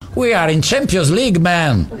We are in Champions League,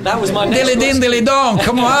 man. That was my next Dilly din, dilly dong,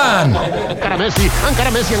 come on. Encara Messi,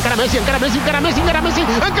 encara Messi, encara Messi, encara Messi, encara Messi, encara Messi,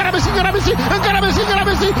 encara Messi, encara Messi, encara Messi, encara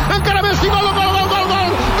Messi, encara Messi, gol, gol, gol, gol, gol,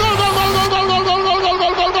 gol, gol, gol, gol, gol, gol, gol, gol,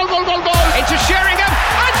 gol, gol, gol, gol, gol, gol. Into Sheringham,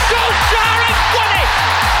 and Solskjaer has won it.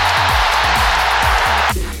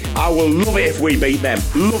 I will love it if we beat them.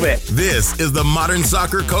 Love it. This is the Modern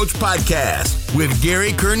Soccer Coach Podcast with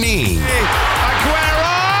Gary Curneen.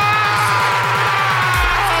 Aguero!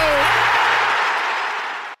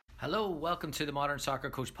 Hello, welcome to the Modern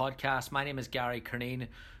Soccer Coach Podcast. My name is Gary Curneen.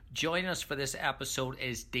 Joining us for this episode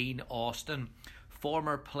is Dean Austin,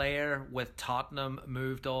 former player with Tottenham,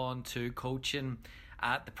 moved on to coaching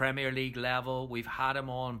at the Premier League level. We've had him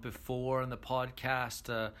on before in the podcast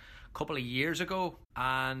a couple of years ago,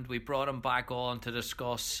 and we brought him back on to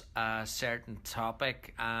discuss a certain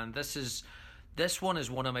topic. And this one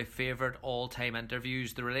is one of my favourite all-time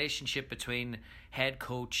interviews, the relationship between head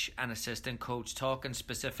coach and assistant coach, talking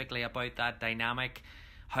specifically about that dynamic.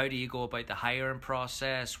 How do you go about the hiring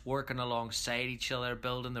process, working alongside each other,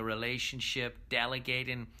 building the relationship,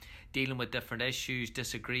 delegating, dealing with different issues,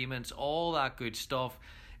 disagreements, all that good stuff.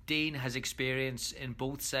 Dean has experience in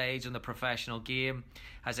both sides in the professional game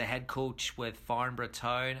as a head coach with Farnborough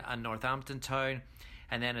Town and Northampton Town,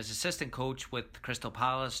 and then as assistant coach with Crystal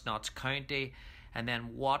Palace, Notts County, and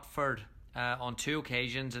then Watford on 2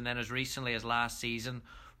 occasions, and then as recently as last season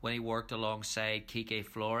when he worked alongside Quique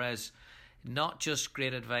Flores. Not just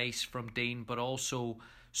great advice from Dean, but also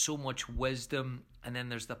so much wisdom, and then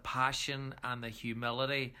there's the passion and the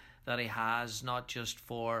humility that he has, not just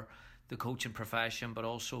for the coaching profession but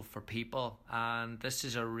also for people. And this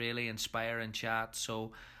is a really inspiring chat,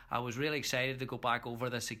 so I was really excited to go back over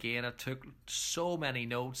this again. I took so many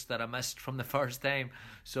notes that I missed from the first time,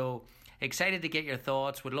 so excited to get your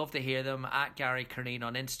thoughts. Would love to hear them at Gary Curneen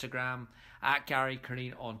on Instagram, at Gary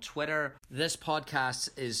Curneen on Twitter. This podcast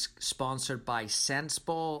is sponsored by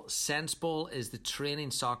Senseball. Senseball is the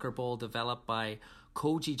training soccer ball developed by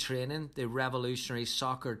Koji Training, the revolutionary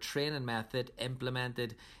soccer training method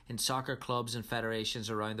implemented in soccer clubs and federations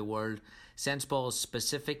around the world. Senseball is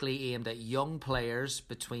specifically aimed at young players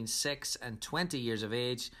between 6 and 20 years of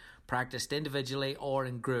age, practiced individually or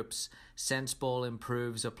in groups. Senseball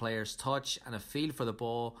improves a player's touch and a feel for the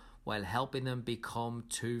ball while helping them become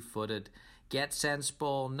two-footed. Get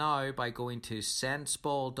Senseball now by going to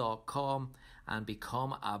senseball.com and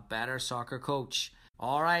become a better soccer coach.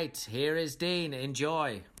 All right, here is Dean.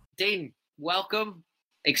 Enjoy. Dean, welcome.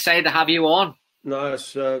 Excited to have you on. No,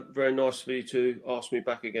 it's very nice for you to ask me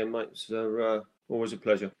back again, mate. It's always a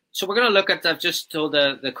pleasure. So we're going to look at, I've just told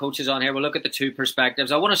the coaches on here, we'll look at the two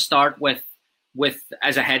perspectives. I want to start with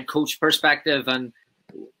as a head coach perspective. And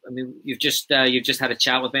I mean, you've just had a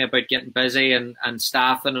chat with me about getting busy and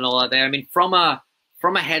staffing and all that there. I mean, from a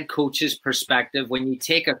head coach's perspective, when you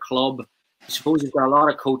take a club, I suppose you've got a lot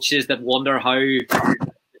of coaches that wonder how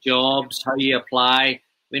jobs, how you apply. I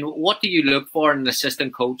mean, what do you look for in an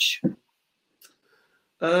assistant coach?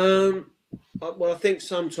 Well, I think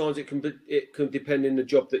sometimes it can depend on the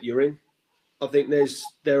job that you're in. I think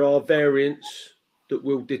there are variants that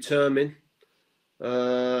will determine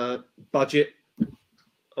budget.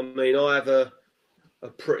 I mean, I have a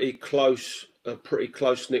pretty close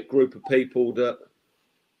knit group of people that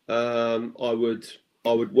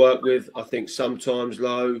I would work with. I think sometimes,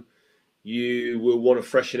 though, you will want to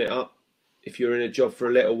freshen it up. If you're in a job for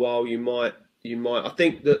a little while, you might. I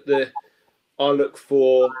think that I look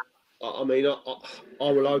for. I mean,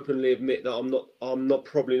 I will openly admit that I'm not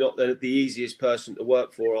probably not the easiest person to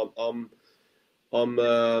work for.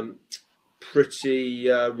 I'm pretty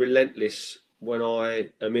relentless when I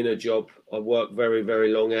am in a job. I work very,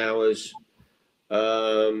 very long hours.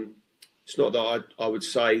 It's not that I would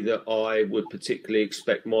say that I would particularly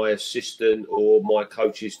expect my assistant or my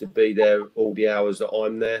coaches to be there all the hours that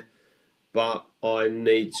I'm there, but I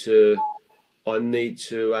need to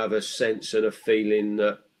have a sense and a feeling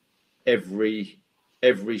that every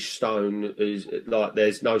stone is like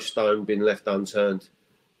there's no stone been left unturned,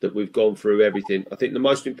 that we've gone through everything. I think the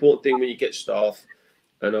most important thing when you get staff,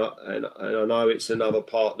 and I know it's another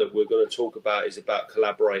part that we're going to talk about, is about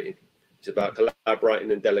collaborating. It's about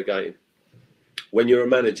collaborating and delegating. When you're a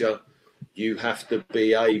manager, you have to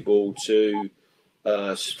be able to,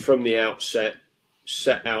 from the outset,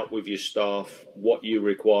 set out with your staff what you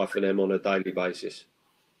require for them on a daily basis.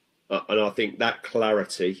 And I think that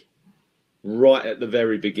clarity, right at the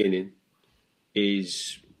very beginning,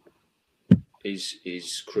 is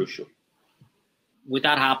crucial. With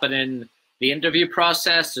that happening the interview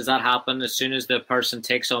process, does that happen as soon as the person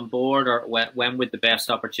takes on board, or when would the best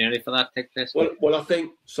opportunity for that take place? Well, I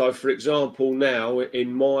think so. For example, now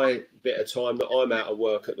in my bit of time that I'm out of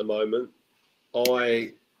work at the moment,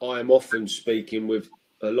 I am often speaking with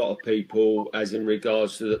a lot of people, as in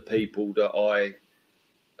regards to the people that I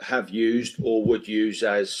have used or would use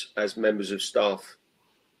as members of staff.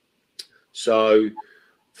 So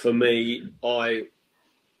for me,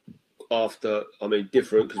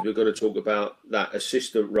 different, because we're going to talk about that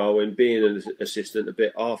assistant role and being an assistant a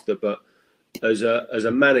bit after. But as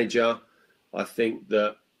a manager, I think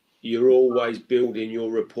that you're always building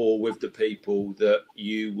your rapport with the people that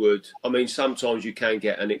you would. I mean, sometimes you can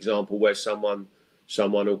get an example where someone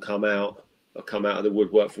will come out of the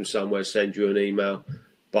woodwork from somewhere, send you an email.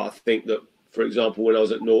 But I think that, for example, when I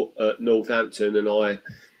was at Northampton, and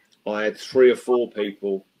I had 3 or 4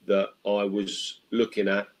 people that I was looking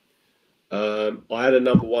at. I had a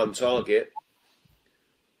number 1 target,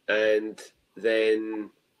 and then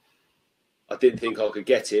I didn't think I could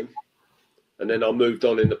get him. And then I moved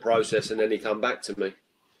on in the process, and then he come back to me.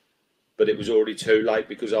 But it was already too late,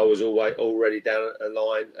 because I was already down a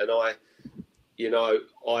line. And I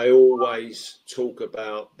always talk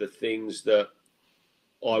about the things that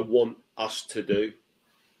I want us to do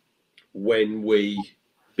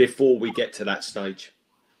before we get to that stage.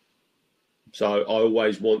 So I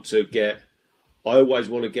always want to get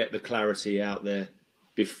the clarity out there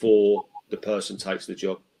before the person takes the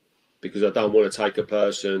job, because I don't want to take a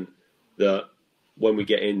person that when we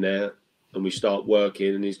get in there and we start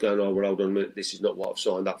working and he's going, oh, well, hold on a minute, this is not what I've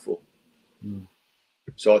signed up for.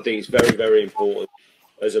 So I think it's very, very important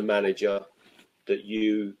as a manager that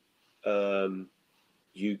you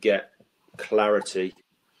get clarity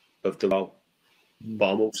of the role.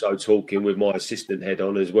 But I'm also talking with my assistant head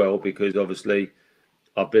on as well, because obviously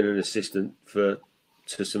I've been an assistant to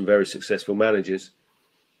some very successful managers.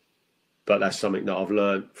 But that's something that I've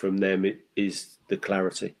learned from them, is the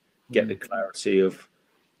clarity. Get the clarity of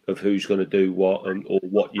who's going to do what, or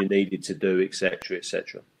what you needed to do, etc.,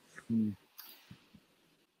 etc.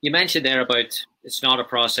 You mentioned there about it's not a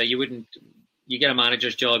process. You get a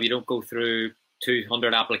manager's job, you don't go through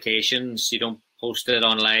 200 applications, you don't post it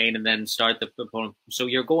online and then start the. So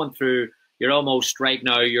you're almost right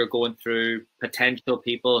now, you're going through potential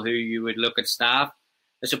people who you would look at staff.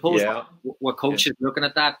 I suppose we're coaches looking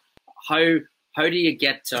at that. How do you how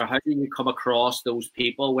do you come across those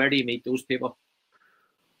people? Where do you meet those people?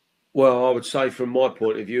 Well, I would say from my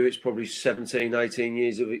point of view, it's probably 17, 18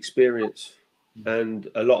 years of experience and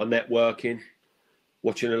a lot of networking,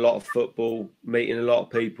 watching a lot of football, meeting a lot of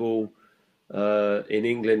people. In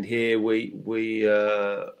England here, we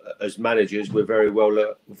as managers, we're very well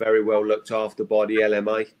looked after by the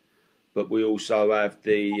LMA, but we also have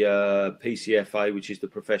the PCFA, which is the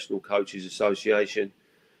Professional Coaches Association,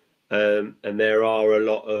 and there are a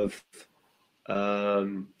lot of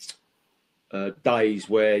days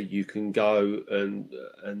where you can go, and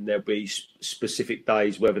there'll be specific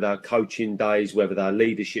days, whether they're coaching days, whether they're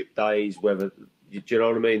leadership days, whether. Do you know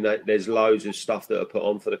what I mean? There's loads of stuff that are put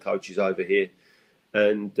on for the coaches over here,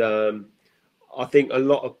 and I think a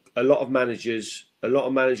lot of managers,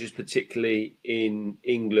 particularly in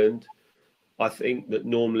England, I think that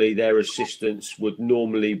normally their assistants would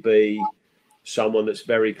normally be someone that's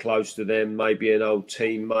very close to them, maybe an old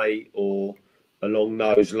teammate or along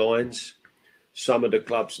those lines. Some of the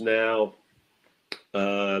clubs now,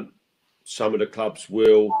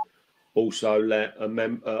 will also let a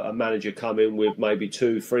manager come in with maybe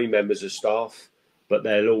 2-3 members of staff, but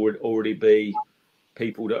there'll already be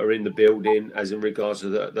people that are in the building, as in regards to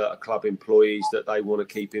the club employees that they want to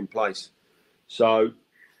keep in place. So,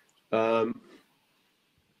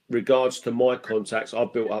 regards to my contacts,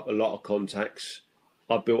 I've built up a lot of contacts.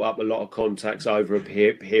 Over a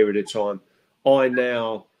period of time. I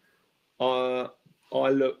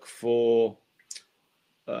look for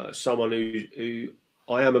someone who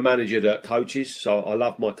I am a manager that coaches, so I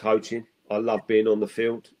love my coaching. I love being on the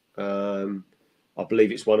field. I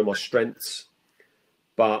believe it's one of my strengths.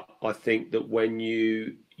 But I think that when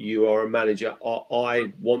you are a manager,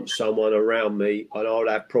 I want someone around me, and I would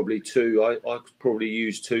have probably 2. I could probably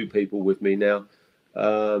use 2 people with me now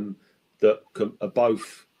that are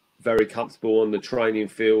both very comfortable on the training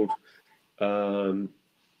field,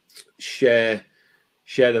 share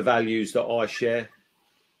the values that I share.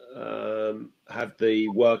 Have the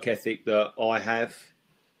work ethic that I have,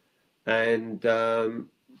 and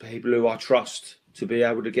people who I trust to be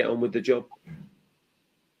able to get on with the job.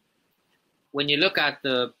 When you look at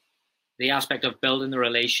the aspect of building the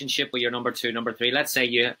relationship with your number 2, number 3, let's say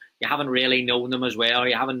you haven't really known them as well, or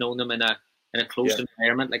you haven't known them in a close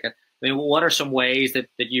environment, like I mean, what are some ways that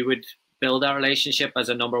you would build that relationship as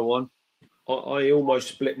a number one? I almost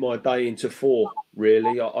split my day into four,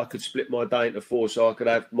 really. I could split my day into four, so I could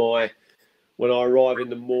have when I arrive in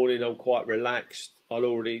the morning, I'm quite relaxed.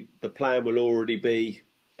 The plan will already be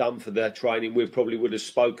done for their training. We probably would have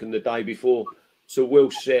spoken the day before. So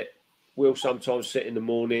we'll sometimes sit in the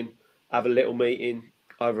morning, have a little meeting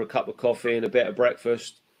over a cup of coffee and a bit of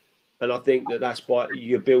breakfast. And I think that's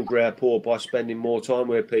you build rapport by spending more time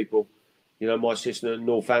with people. You know, my assistant at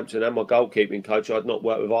Northampton and my goalkeeping coach, I'd not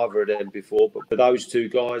worked with either of them before. But for those two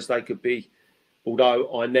guys, they could be,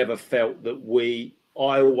 although I never felt that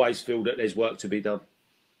I always feel that there's work to be done.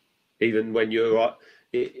 Even when you're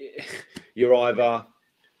either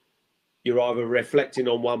reflecting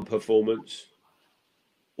on one performance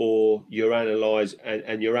or you're analysing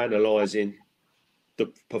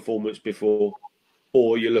the performance before,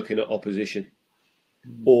 or you're looking at opposition,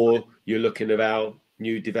 or you're looking at our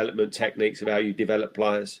new development techniques of how you develop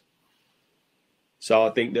players. So I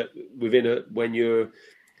think that when you're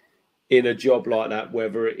in a job like that,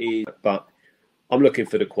 whether it is, but I'm looking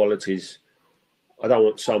for the qualities. I don't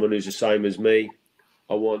want someone who's the same as me.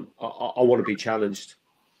 I want to be challenged.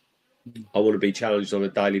 I want to be challenged on a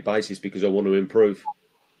daily basis because I want to improve.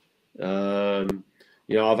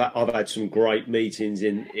 You know, I've had some great meetings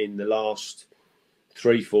in the last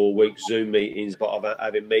 3-4 weeks, Zoom meetings, but I've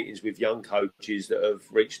having meetings with young coaches that have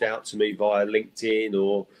reached out to me via LinkedIn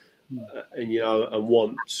and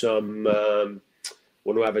want to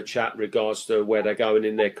have a chat regards to where they're going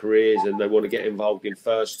in their careers, and they want to get involved in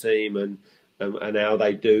first team and how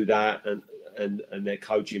they do that and their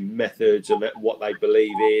coaching methods and what they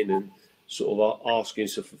believe in, and sort of asking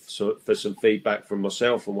for some feedback from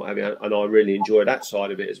myself and what have you. And I really enjoy that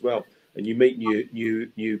side of it as well. And you meet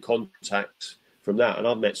new contacts from that. And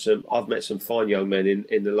I've met some fine young men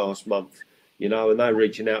in the last month, you know, and they're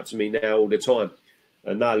reaching out to me now all the time,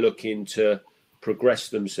 and they're looking to progress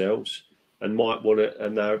themselves and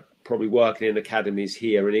and they're probably working in academies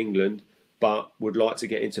here in England, but would like to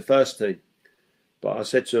get into first team. But I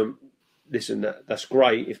said to them, listen, that's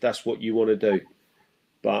great if that's what you want to do,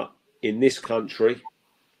 but in this country,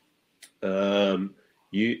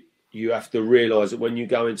 you have to realise that when you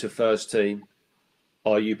go into first team,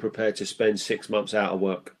 are you prepared to spend 6 months out of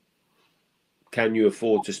work? Can you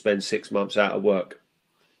afford to spend 6 months out of work?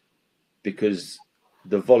 Because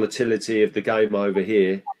the volatility of the game over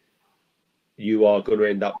here, you are going to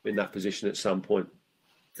end up in that position at some point.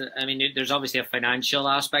 I mean, there's obviously a financial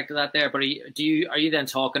aspect of that there, but are you then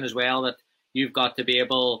talking as well that you've got to be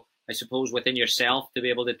able, I suppose, within yourself to be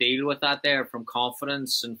able to deal with that there, from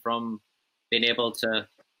confidence and from being able to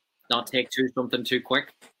not take something too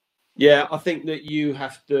quick? Yeah, I think that you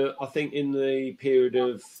have to. I think in the period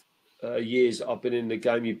of years that I've been in the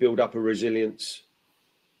game, you build up a resilience,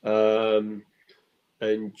 and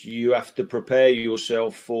you have to prepare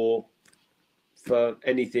yourself for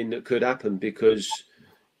anything that could happen, because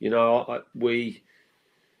you know we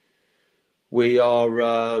are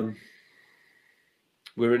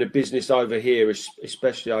we're in a business over here,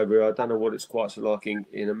 especially over here. I don't know what it's quite so like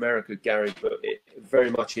in America, Gary, but very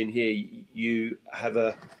much in here, you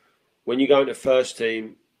have when you go into first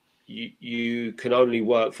team, you can only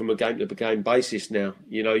work from a game to game basis now.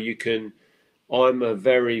 You know, I'm a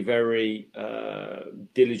very, very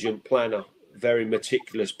diligent planner, very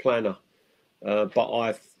meticulous planner, but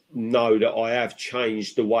I know that I have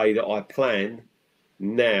changed the way that I plan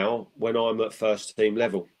now when I'm at first team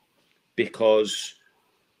level, because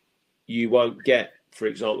you won't get, for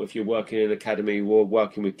example, if you're working in an academy or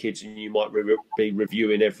working with kids, and you might be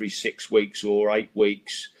reviewing every 6 weeks or 8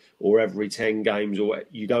 weeks or every 10 games, or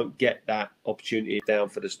you don't get that opportunity down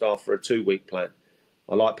for the staff for a 2-week plan.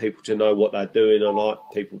 I like people to know what they're doing. I like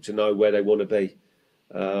people to know where they want to be,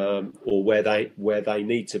 or where they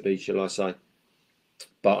need to be, shall I say.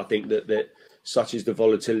 But I think that such is the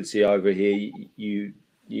volatility over here, you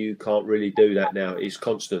can't really do that now. It's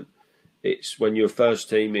constant. It's when you're first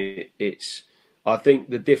team, it's I think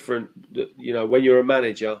when you're a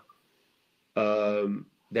manager,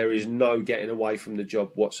 there is no getting away from the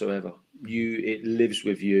job whatsoever. It lives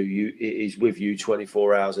with you. It is with you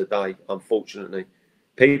 24 hours a day. Unfortunately,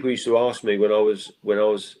 people used to ask me when I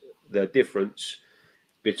was the difference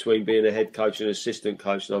between being a head coach and assistant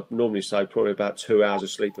coach, and I'd normally say probably about 2 hours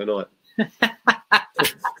of sleep a night.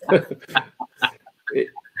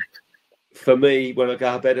 For me, when I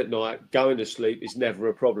go to bed at night, going to sleep is never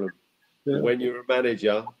a problem. Yeah. When you're a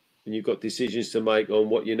manager and you've got decisions to make on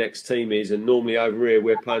what your next team is, and normally over here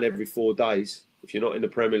we're playing every 4 days. If you're not in the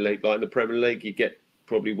Premier League, like in the Premier League, you get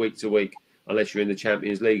probably week to week, unless you're in the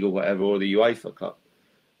Champions League or whatever, or the UEFA Cup.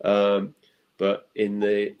 but in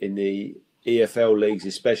the EFL leagues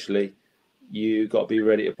especially, you got to be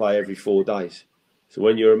ready to play every 4 days. So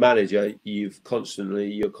when you're a manager, you're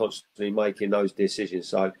constantly making those decisions.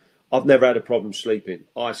 So I've never had a problem sleeping.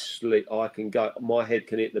 I can go, my head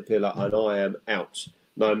can hit the pillow and I am out.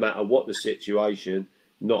 No matter what the situation,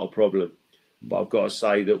 not a problem. But I've got to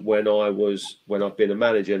say that when I've been a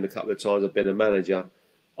manager, and a couple of times I've been a manager,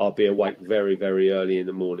 I'll be awake very, very early in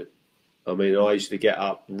the morning. I mean, I used to get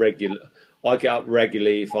up regular. I get up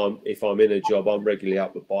regularly if I'm in a job. I'm regularly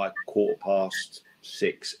up by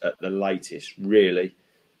 6:15 at the latest, really.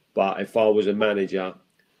 But if I was a manager,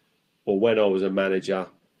 or when I was a manager,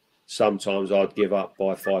 sometimes I'd give up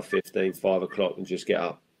by 5:15, 5 o'clock, and just get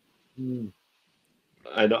up.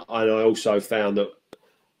 And I also found that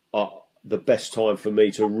the best time for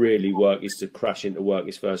me to really work is to crash into work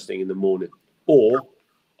is first thing in the morning, or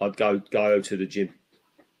I'd go to the gym,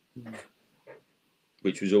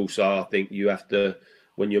 which was also, I think you have to,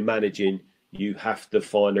 when you're managing, you have to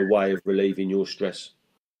find a way of relieving your stress.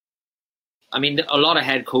 I mean, a lot of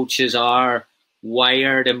head coaches are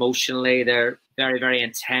wired emotionally. They're very, very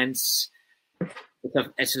intense.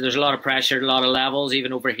 There's a lot of pressure at a lot of levels,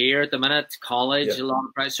 even over here at the minute, college, a lot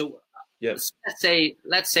of pressure. So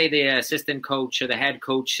let's say the assistant coach or the head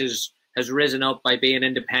coach has risen up by being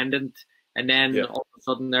independent, and then all of a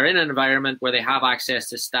sudden they're in an environment where they have access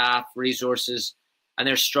to staff, resources, and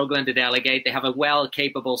they're struggling to delegate. They have a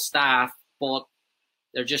well-capable staff, but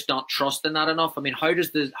they're just not trusting that enough. I mean, how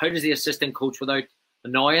does the assistant coach, without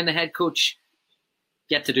annoying the head coach,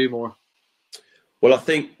 get to do more? Well, I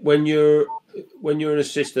think when you're an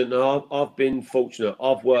assistant, I've been fortunate.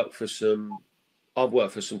 I've worked for some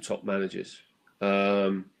top managers,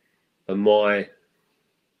 and my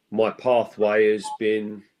pathway has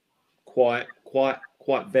been quite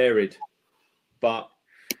varied. But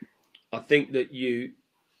I think that you,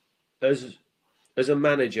 as a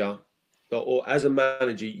manager,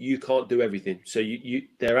 you can't do everything. So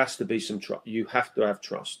there has to be some trust. You have to have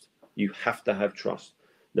trust. You have to have trust.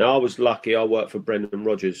 Now, I was lucky. I worked for Brendan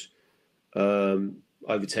Rodgers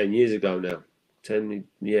over 10 years ago now.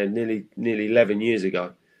 Nearly 11 years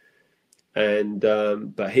ago. And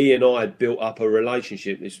but he and I had built up a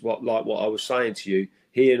relationship. It's what I was saying to you.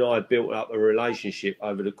 He and I had built up a relationship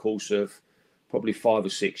over the course of probably 5 or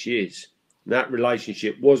 6 years. And that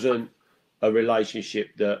relationship wasn't a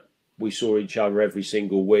relationship that we saw each other every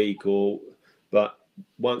single week, but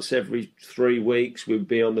once every 3 weeks we'd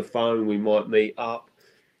be on the phone. We might meet up.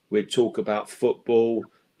 We'd talk about football,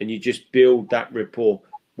 and you just build that rapport.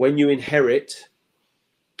 When you inherit,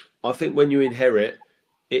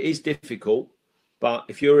 it is difficult, but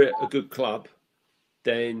if you're at a good club,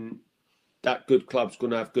 then that good club's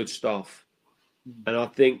going to have good staff. And I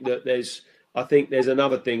think that there's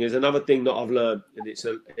another thing. There's another thing that I've learned, and it's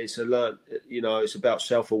about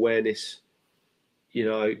self-awareness.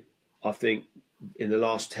 I think in the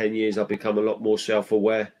last 10 years, I've become a lot more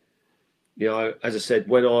self-aware. As I said,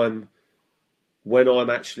 when I'm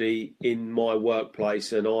actually in my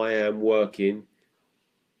workplace and I am working,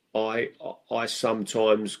 I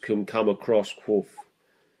sometimes can come across,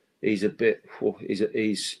 it's a bit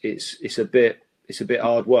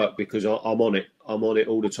hard work because I'm on it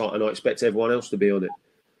all the time, and I expect everyone else to be on it.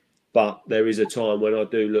 But there is a time when I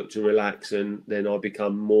do look to relax, and then I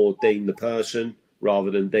become more Dean the person rather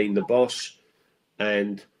than Dean the boss,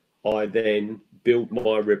 and I then build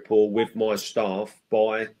my rapport with my staff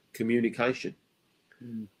by communication.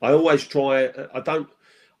 I always try. I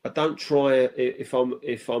don't try if I'm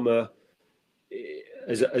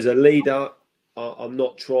as a leader. I'm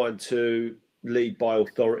not trying to lead by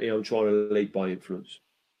authority. I'm trying to lead by influence.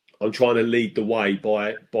 I'm trying to lead the way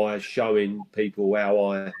by showing people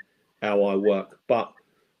how I work. But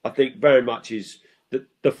I think very much is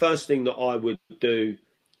the first thing that I would do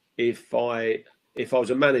if I was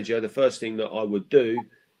a manager. The first thing that I would do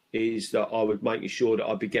is that I would make sure that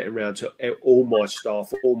I'd be getting around to all my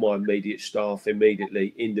staff, all my immediate staff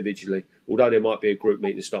immediately, individually. Although there might be a group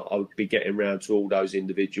meeting to start, I would be getting around to all those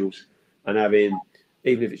individuals and having,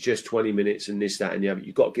 even if it's just 20 minutes and this, that, and the other,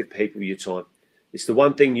 you've got to give people your time. It's the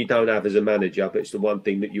one thing you don't have as a manager, but it's the one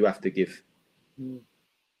thing that you have to give.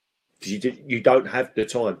 You don't have the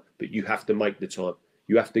time, but you have to make the time.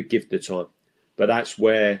 You have to give the time. But that's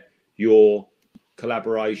where your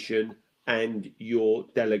collaboration and your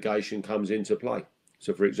delegation comes into play.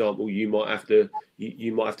 So, for example, you might have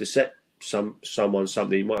to set someone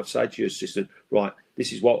something. You might have to say to your assistant, right,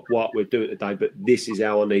 this is what we're doing today, but this is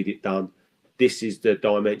how I need it done. This is the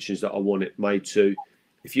dimensions that I want it made to.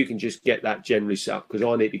 If you can just get that generally set up, because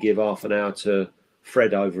I need to give half an hour to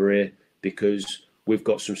Fred over here because we've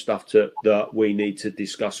got some stuff that we need to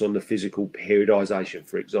discuss on the physical periodization,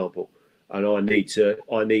 for example, and I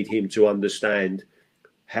need him to understand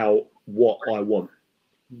what I want.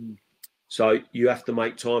 So you have to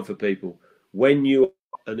make time for people. When you're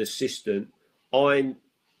an assistant, I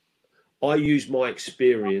use my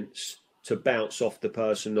experience to bounce off the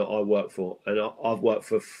person that I work for, and I've worked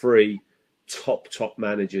for 3 top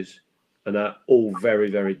managers, and they're all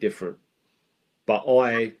very, very different. But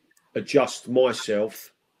I adjust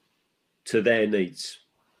myself to their needs.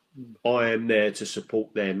 I am there to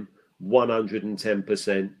support them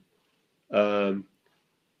 110%.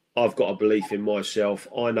 I've got a belief in myself.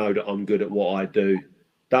 I know that I'm good at what I do.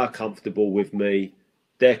 They're comfortable with me.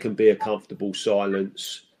 There can be a comfortable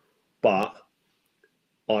silence, but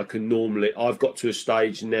I've got to a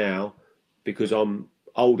stage now, because I'm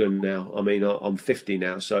older now. I mean, I'm 50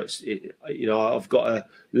 now. So I've got a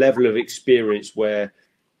level of experience where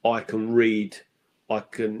I can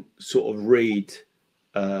sort of read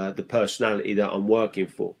the personality that I'm working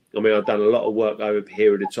for. I mean, I've done a lot of work over a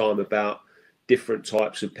period of time about different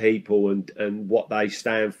types of people and what they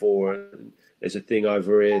stand for. And there's a thing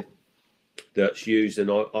over here that's used, and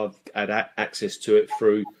I've had access to it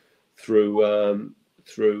through a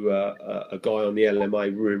guy on the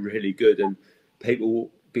LMA, really good. And people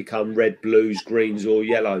become red, blues, greens, or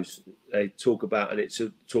yellows. They talk about, and it's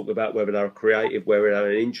a talk about whether they're creative, whether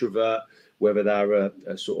they're an introvert, whether they're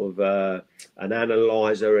a sort of an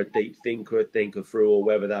analyzer, a deep thinker, a thinker through, or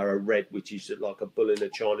whether they're a red, which is like a bull in a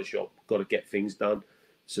china shop, got to get things done.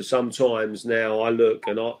 So sometimes now I look,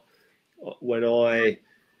 and when I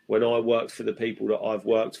worked for the people that I've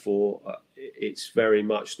worked for, it's very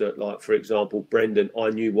much that, like, for example, Brendan, I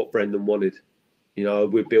knew what Brendan wanted. You know,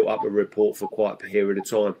 we built up a rapport for quite a period of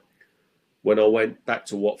time. When I went back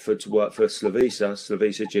to Watford to work for Slavica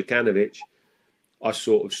Djukanovic, I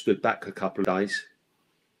sort of stood back a couple of days.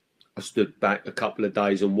 I stood back a couple of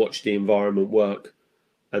days and watched the environment work,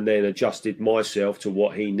 and then adjusted myself to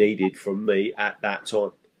what he needed from me at that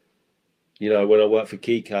time. You know, when I worked for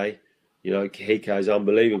Kike, you know, Kike is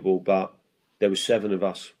unbelievable, but there were 7 of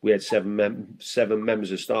us. We had seven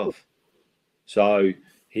members of staff. So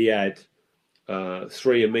he had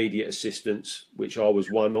 3 immediate assistants, which I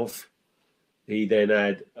was one of. He then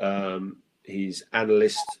had his own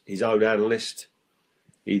analyst.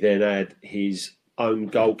 He then had his own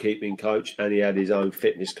goalkeeping coach, and he had his own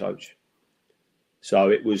fitness coach.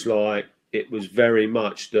 So it was very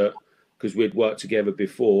much that, because we'd worked together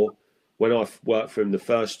before. When I worked for him the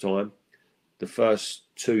first time, the first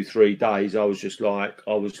 2-3 days, I was just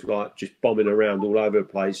bombing around all over the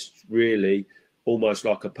place, really almost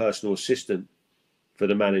like a personal assistant for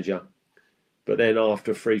the manager. But then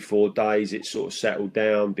after 3-4 days, it sort of settled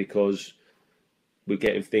down, because we're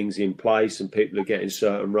getting things in place and people are getting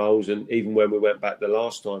certain roles. And even when we went back the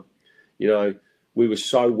last time, you know, we were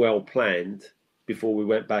so well planned before we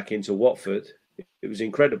went back into Watford. It was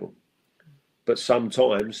incredible. But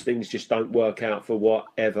sometimes things just don't work out for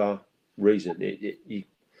whatever reason.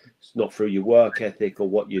 It's not through your work ethic or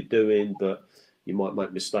what you're doing, but you might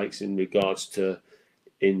make mistakes in regards to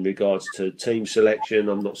team selection.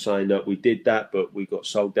 I'm not saying that we did that, but we got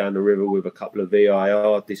sold down the river with a couple of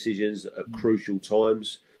VAR decisions at crucial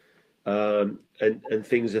times, and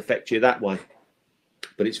things affect you that way.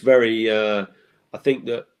 But it's very, I think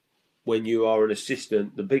that when you are an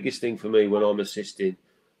assistant, the biggest thing for me when I'm assisting,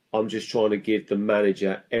 I'm just trying to give the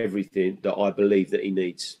manager everything that I believe that he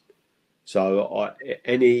needs. So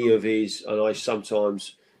any of his, and I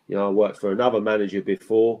sometimes, you know, I worked for another manager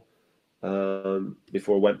before I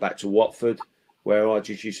went back to Watford, where I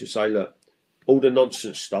just used to say, look, all the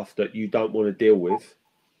nonsense stuff that you don't want to deal with,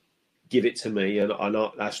 give it to me, and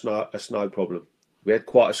that's no problem. We had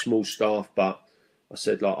quite a small staff, but I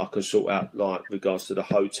said, like, I can sort out, like, regards to the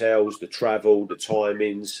hotels, the travel, the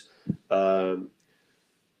timings. I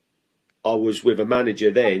was with a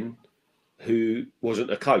manager then who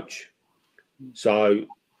wasn't a coach. So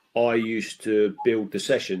I used to build the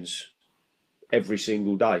sessions every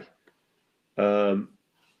single day.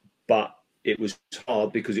 But it was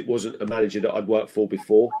hard because it wasn't a manager that I'd worked for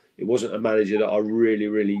before. It wasn't a manager that I really,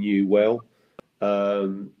 really knew well.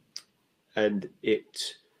 And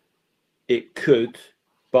it could,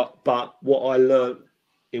 but what I learned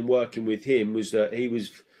in working with him was that he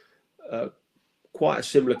was quite a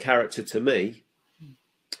similar character to me,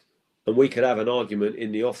 and we could have an argument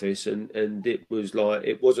in the office, and it was like,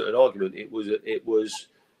 it wasn't an argument, it was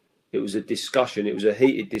a discussion. It was a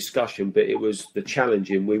heated discussion, but it was the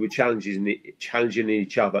challenging. We were challenging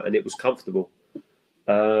each other, and it was comfortable.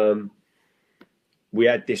 We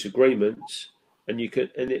had disagreements, and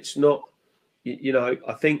it's not, you know,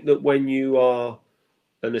 I think that when you are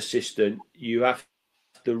an assistant, you have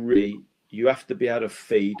to be able to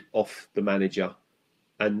feed off the manager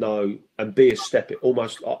and know and be a step.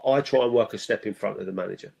 I try and work a step in front of the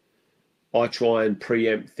manager. I try and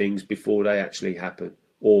preempt things before they actually happen,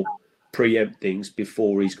 or preempt things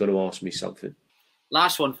before he's going to ask me something.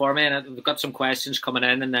 Last one for me, and we've got some questions coming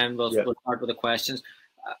in, and then we'll start with the questions.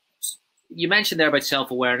 You mentioned there about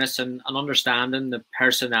self-awareness and understanding the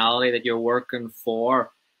personality that you're working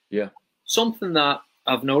for. Yeah. Something that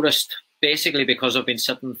I've noticed, basically because I've been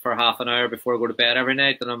sitting for half an hour before I go to bed every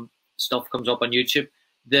night, and stuff comes up on YouTube.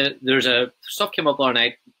 There's stuff came up all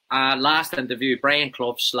night. Last interview, Brian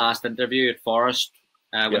Clough's last interview at Forest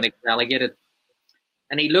when they relegated,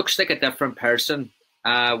 and he looks like a different person.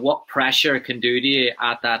 What pressure can do to you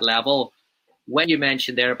at that level? When you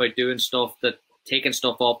mentioned there about doing stuff taking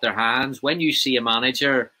stuff off their hands, when you see a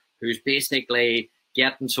manager who's basically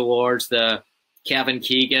getting towards the Kevin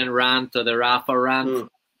Keegan rant or the Rafa rant,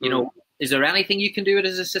 is there anything you can do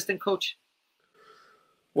as assistant coach?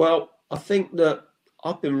 Well, I think that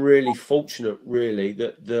I've been really fortunate, really,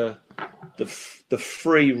 that the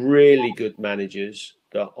three really good managers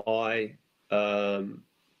that the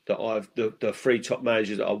three top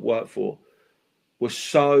managers that I've worked for were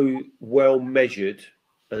so well measured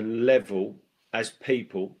and level as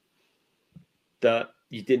people that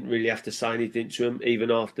you didn't really have to say anything to them, even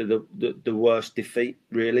after the worst defeat,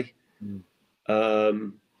 really.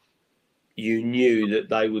 You knew that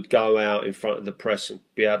they would go out in front of the press and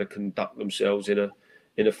be able to conduct themselves in a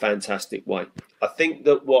fantastic way. I think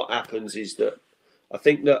that what happens is that I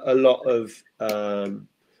think that a lot of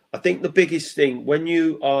I think the biggest thing when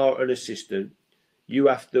you are an assistant, you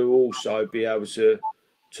have to also be able to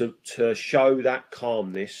show that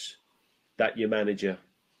calmness that your manager.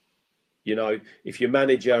 If your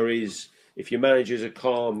manager's a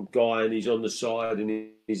calm guy and he's on the side and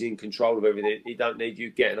he's in control of everything, he don't need you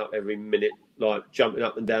getting up every minute, like jumping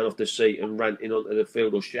up and down off the seat and ranting onto the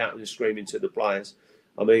field or shouting and screaming to the players.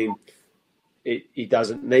 I mean, he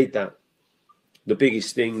doesn't need that. The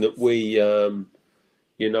biggest thing that we,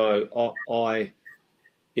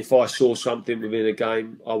 if I saw something within a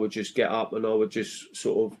game, I would just get up and I would just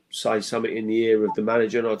sort of say something in the ear of the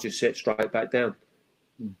manager and I'd just sit straight back down.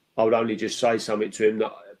 I would only just say something to him,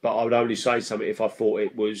 but I would only say something if I thought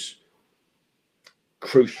it was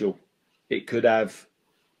crucial. It could have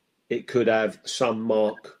some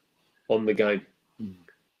mark on the game.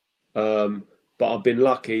 But I've been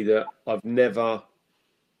lucky that I've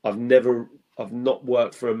not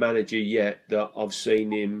worked for a manager yet that I've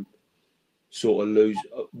seen him sort of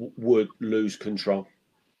would lose control.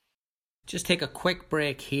 Just take a quick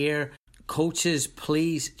break here. Coaches,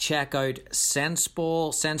 please check out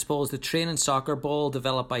SenseBall. SenseBall is the training soccer ball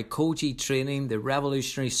developed by Koji Training, the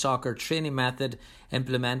revolutionary soccer training method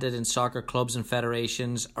implemented in soccer clubs and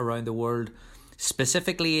federations around the world.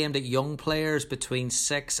 Specifically aimed at young players between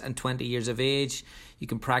 6 and 20 years of age. You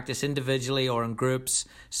can practice individually or in groups.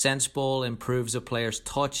 SenseBall improves a player's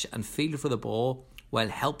touch and feel for the ball while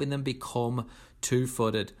helping them become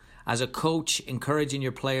two-footed. As a coach, encouraging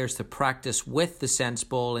your players to practice with the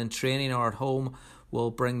SenseBall in training or at home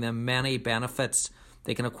will bring them many benefits.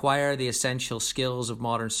 They can acquire the essential skills of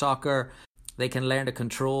modern soccer. They can learn to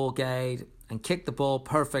control, guide, and kick the ball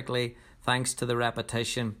perfectly thanks to the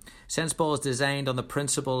repetition. SenseBall is designed on the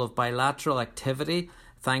principle of bilateral activity.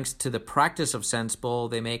 Thanks to the practice of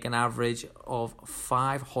SenseBall, they make an average of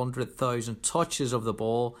 500,000 touches of the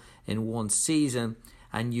ball in one season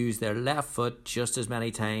and use their left foot just as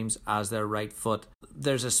many times as their right foot.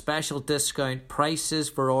 There's a special discount prices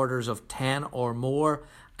for orders of 10 or more,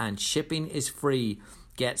 and shipping is free.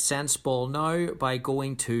 Get SenseBall now by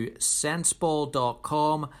going to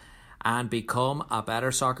senseball.com and become a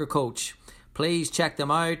better soccer coach. Please check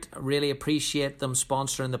them out. Really appreciate them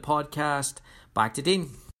sponsoring the podcast. Back to Dean.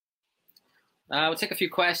 We'll take a few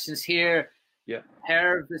questions here. Yeah.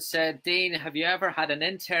 Herb said, Dean, have you ever had an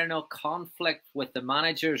internal conflict with the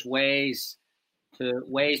manager's ways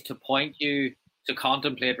to point you to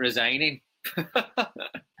contemplate resigning?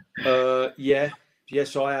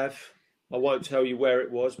 Yes, I have. I won't tell you where it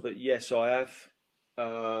was, but yes, I have.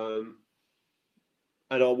 And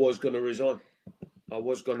I was going to resign. My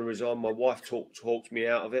wife talked me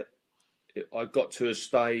out of it. I got to a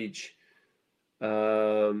stage.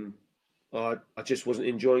 I just wasn't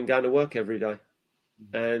enjoying going to work every day.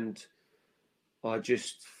 And I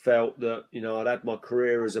just felt that, I'd had my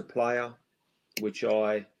career as a player, which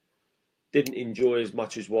I didn't enjoy as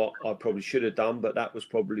much as what I probably should have done, but that was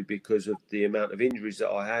probably because of the amount of injuries that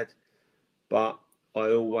I had. But I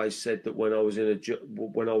always said that when I was going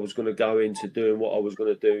to go into doing what I was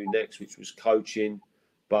going to do next, which was coaching,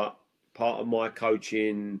 but part of my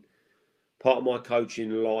coaching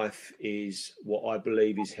life is what I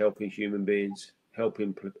believe is helping human beings,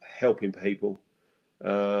 helping people.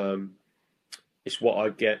 It's what I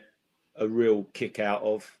get a real kick out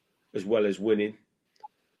of, as well as winning.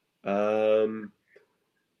 But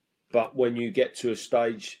when you get to a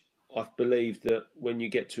stage, I believe that when you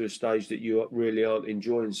get to a stage that you really aren't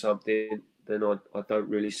enjoying something, then I don't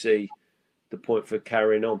really see the point for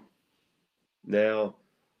carrying on. Now,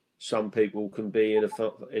 some people can be in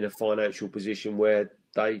a financial position where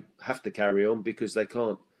they have to carry on because they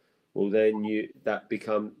can't. Well, then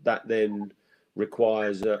that then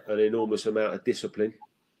requires an enormous amount of discipline,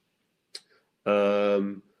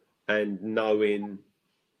 and knowing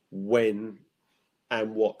when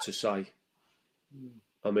and what to say.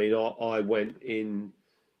 I mean, I went in.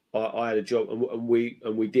 I had a job, and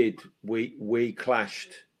we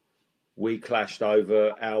clashed. We clashed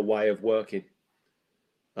over our way of working.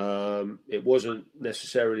 It wasn't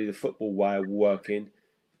necessarily the football way of working.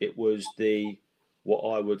 It was what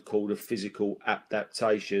I would call the physical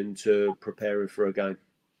adaptation to preparing for a game.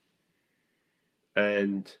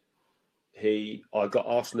 And I got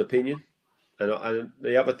asked an opinion. And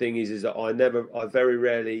the other thing is that I very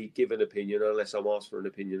rarely give an opinion unless I'm asked for an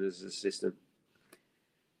opinion as an assistant.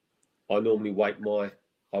 I normally wait my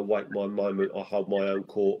moment. I hold my own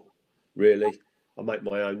court, really. I make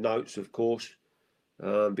my own notes, of course,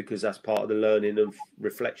 because that's part of the learning and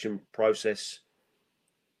reflection process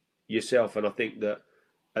yourself. And I think that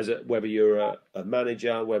whether you're a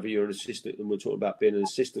manager, whether you're an assistant, and we're talking about being an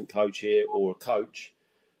assistant coach here or a coach,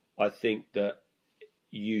 I think that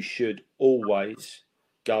you should always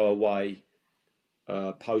go away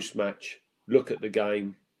post-match, look at the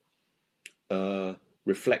game,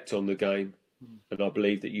 reflect on the game, and I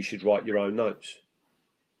believe that you should write your own notes.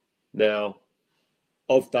 Now,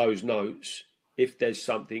 of those notes, if there's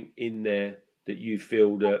something in there that you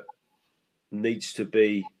feel that needs to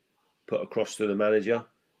be put across to the manager,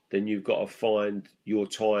 then you've got to find your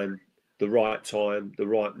time, the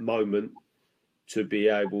right moment to be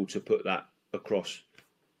able to put that across.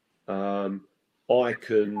 I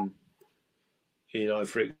can,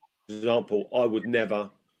 for example, I would never,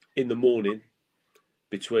 in the morning,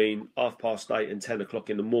 between 8:30 and 10 o'clock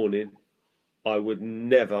in the morning, I would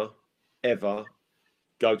never, ever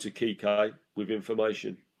go to Kike with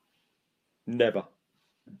information. Never.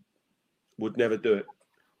 Would never do it.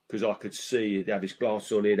 Because I could see he'd have his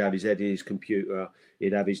glasses on, he'd have his head in his computer,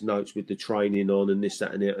 he'd have his notes with the training on and this,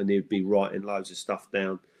 that and it, and he'd be writing loads of stuff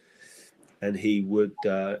down. And he would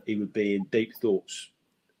be in deep thoughts.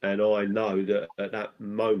 And I know that at that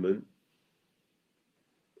moment,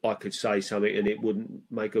 I could say something and it wouldn't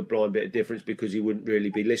make a blind bit of difference because he wouldn't really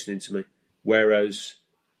be listening to me. Whereas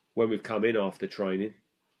when we've come in after training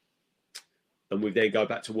and we then go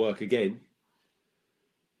back to work again,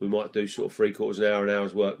 we might do sort of 3/4 of an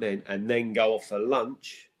hour's work then, and then go off for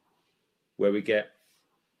lunch where we get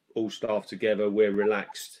all staff together, we're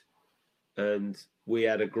relaxed. And we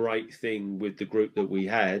had a great thing with the group that we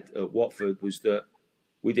had at Watford was that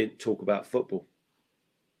we didn't talk about football.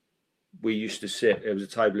 We used to sit, there was a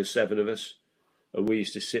table of 7 of us, and we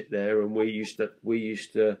used to sit there and we used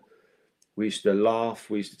to laugh,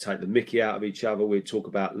 we used to take the mickey out of each other, we'd talk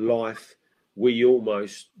about life. We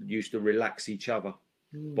almost used to relax each other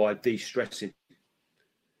by de-stressing.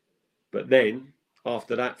 But then,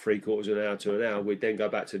 after that 3/4 of an hour to an hour, we'd then go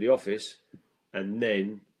back to the office and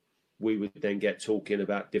then we would then get talking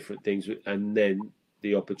about different things. And then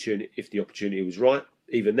the opportunity, if the opportunity was right,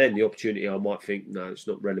 even then the opportunity I might think, no, it's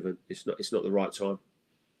not relevant. It's not the right time.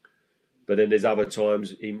 But then there's other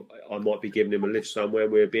times I might be giving him a lift somewhere,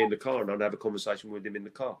 we'd be in the car and I'd have a conversation with him in the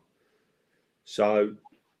car. So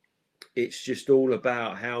it's just all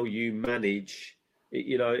about how you manage.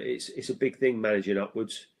 It's a big thing managing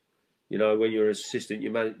upwards. When you're an assistant,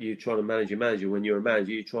 you're trying to manage your manager. When you're a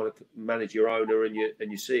manager, you're trying to manage your owner and your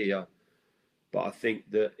CEO. But I think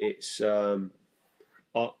that it's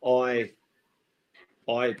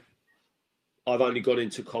I've only got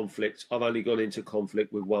into conflict. I've only got into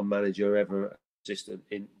conflict with one manager ever, assistant.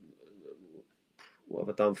 In what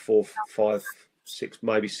have I done? 4, 5, 6,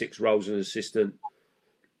 maybe 6 roles as an assistant,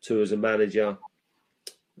 2 as a manager.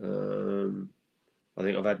 I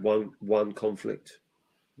think I've had one conflict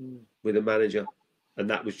with a manager, and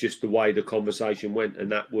that was just the way the conversation went,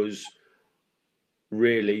 and that was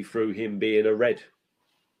really through him being a red,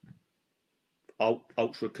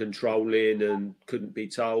 ultra controlling and couldn't be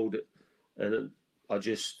told, and I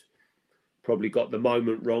just probably got the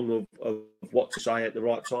moment wrong of what to say at the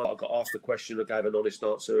right time. I got asked a question, I gave an honest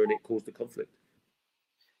answer, and it caused the conflict.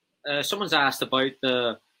 Someone's asked about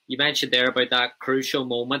you mentioned there about that crucial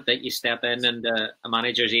moment that you step in and a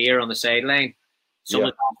manager's ear on the sideline.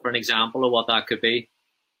 Someone for an example of what that could be.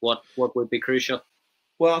 What would be crucial?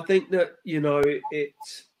 Well, I think that, it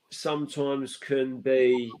sometimes can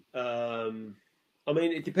be,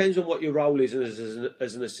 it depends on what your role is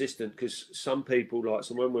as an assistant, because some people, like,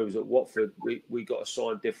 so when we was at Watford, we got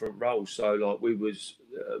assigned different roles. So, like, we was,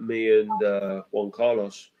 me and Juan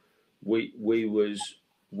Carlos, we was,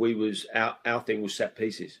 our thing was set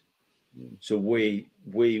pieces. So we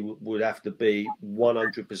would have to be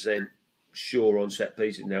 100% sure on set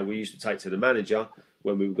pieces. Now, we used to take to the manager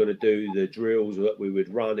when we were going to do the drills that we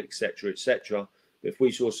would run, etc., etc. If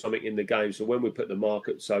we saw something in the game, so when we put the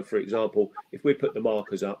markers, so for example, if we put the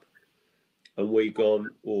markers up and we've gone,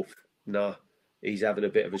 he's having a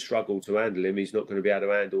bit of a struggle to handle him, he's not going to be able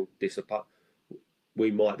to handle this apart, we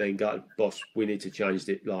might then go, boss, we need to change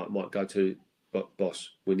it. Like, might go to, boss,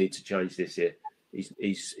 we need to change this here.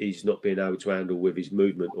 He's not being able to handle with his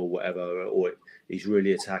movement or whatever, or he's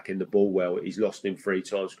really attacking the ball well. He's lost him 3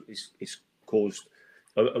 times. It's caused,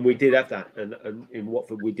 and we did have that. And in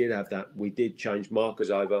Watford, we did have that. We did change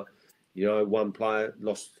markers over. One player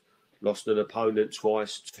lost an opponent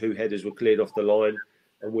twice. 2 headers were cleared off the line,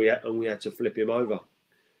 and we had to flip him over.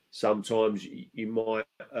 Sometimes you might,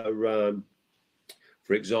 for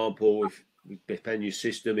example, if depend your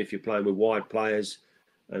system, if you're playing with wide players.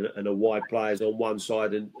 And a wide player's on one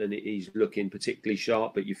side and he's looking particularly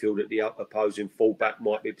sharp, but you feel that the opposing fullback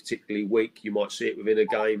might be particularly weak. You might see it within a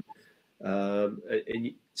game.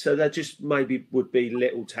 So that just maybe would be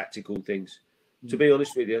little tactical things. To be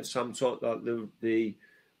honest with you, sometimes like the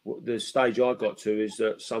stage I got to is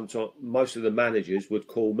that sometimes most of the managers would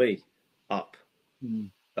call me up.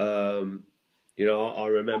 I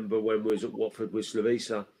remember when we was at Watford with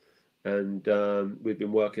Slavisa, and we've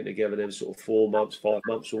been working together then sort of 4 months, 5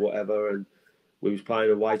 months or whatever, and we was playing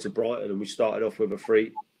away to Brighton, and we started off with a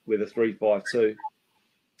 3-5-2,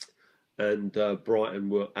 and Brighton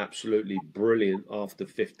were absolutely brilliant after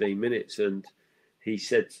 15 minutes. And he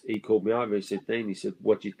called me over, he said, Dean, he said,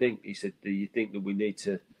 what do you think? He said, do you think that we need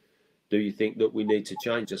to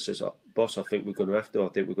change? I said, boss, I think we're going to have to. I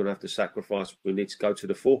think we're going to have to sacrifice. We need to go to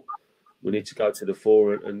the 4. We need to go to the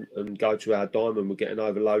 4 and go to our diamond. We're getting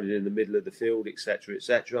overloaded in the middle of the field, etc.,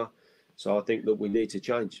 etc. So I think that we need to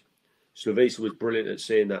change. Slavisa was brilliant at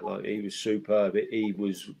seeing that. Like, he was superb.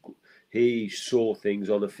 He saw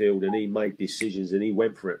things on the field and he made decisions and he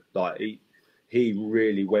went for it. Like, he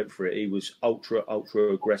really went for it. He was ultra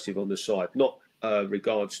aggressive on the side. Not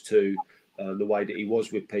regards to the way that he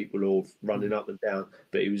was with people or running up and down,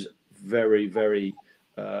 but he was very, very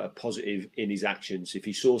positive in his actions. If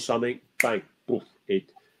he saw something, bang, poof,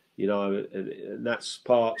 and that's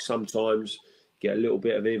part. Sometimes get a little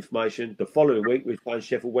bit of information. The following week we were playing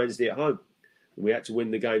Sheffield Wednesday at home, and we had to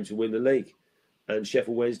win the game to win the league. And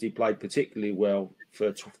Sheffield Wednesday played particularly well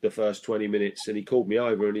for the first 20 minutes. And he called me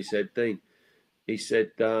over and he said, Dean, he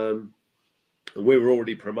said, and we were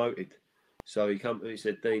already promoted. So he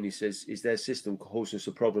said, Dean, he says, is their system causing us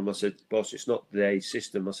a problem? I said, boss, it's not their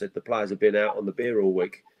system. I said, the players have been out on the beer all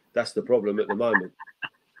week. That's the problem at the moment.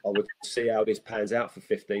 I would see how this pans out for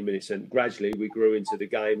 15 minutes. And gradually we grew into the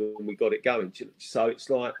game and we got it going. So it's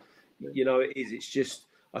like, it's just,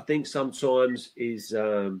 I think sometimes is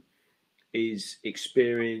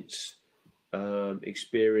experience and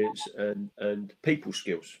people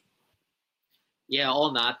skills. Yeah,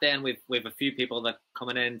 on that then, we've a few people that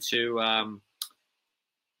coming into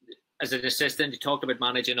as an assistant. You talked about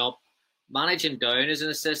managing up, managing down as an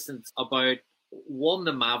assistant. About 1,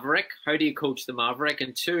 the maverick. How do you coach the maverick?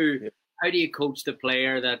 And 2, how do you coach the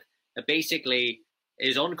player that basically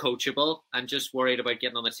is uncoachable and just worried about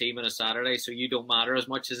getting on the team on a Saturday, so you don't matter as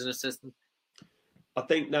much as an assistant? I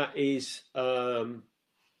think that is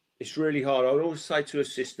it's really hard. I would always say to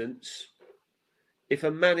assistants, if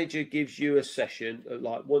a manager gives you a session,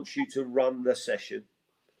 like wants you to run the session,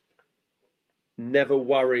 never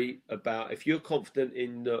worry about, if you're confident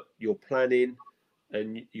in your planning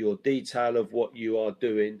and your detail of what you are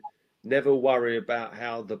doing, never worry about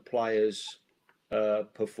how the players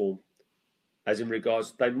perform. As in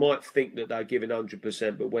regards, they might think that they're giving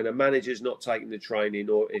 100%, but when a manager's not taking the training,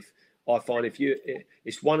 or if I find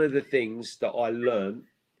it's one of the things that I learned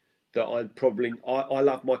that I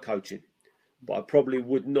love my coaching, but I probably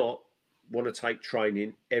would not want to take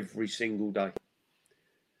training every single day.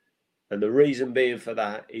 And the reason being for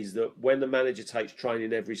that is that when the manager takes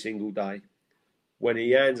training every single day, when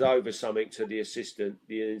he hands over something to the assistant,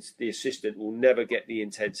 the assistant will never get the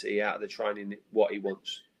intensity out of the training what he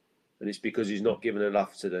wants. And it's because he's not given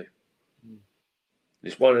enough to do.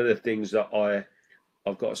 It's one of the things that I've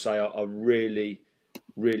got to say I really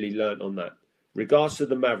really learnt on that. Regards to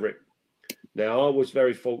the Maverick, now I was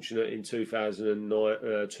very fortunate in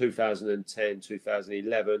 2009, 2010,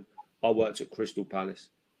 2011. I worked at Crystal Palace,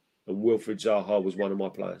 and Wilfried Zaha was one of my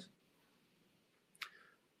players.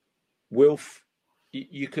 Wilf,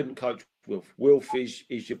 you couldn't coach Wilf. Wilf is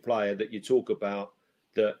your player that you talk about,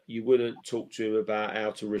 that you wouldn't talk to him about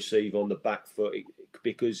how to receive on the back foot,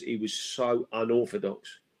 because he was so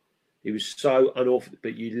unorthodox. He was so unorthodox,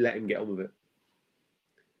 but you let him get on with it,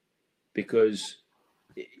 because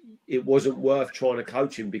it wasn't worth trying to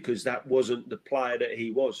coach him, because that wasn't the player that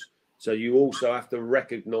he was. So you also have to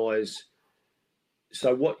recognise.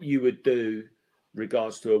 So what you would do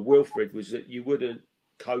regards to a Wilfried was that you wouldn't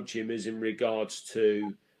coach him as in regards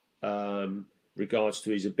to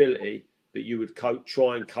his ability, but you would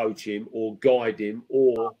try and coach him or guide him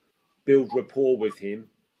or build rapport with him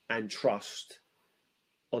and trust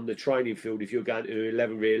on the training field if you're going to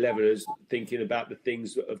 11v11ers, thinking about the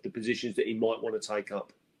things of the positions that he might want to take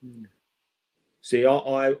up. See,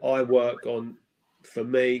 I work on, for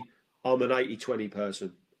me, I'm an 80-20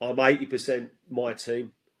 person. I'm 80% my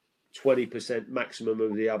team, 20% maximum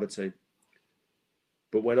of the other team.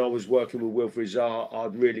 But when I was working with Wilfried Zaha,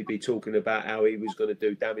 I'd really be talking about how he was going to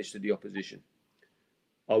do damage to the opposition.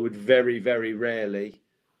 I would very, very rarely,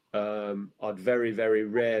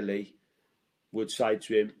 would say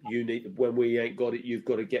to him, "You need, when we ain't got it, you've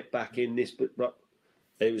got to get back in this." But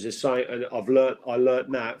it was a saying, and I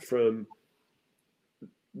learnt that from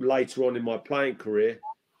later on in my playing career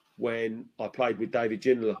when I played with David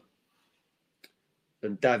Ginola,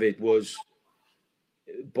 and David was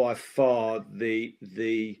by far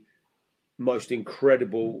the most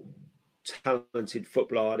incredible, talented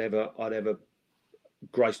footballer I'd ever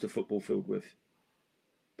graced a football field with.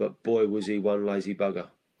 But boy, was he one lazy bugger.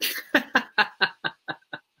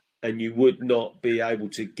 And you would not be able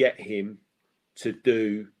to get him to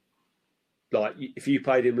do, like, if you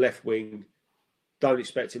played him left wing, don't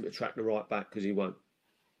expect him to track the right back, because he won't.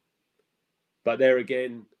 But there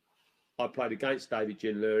again, I played against David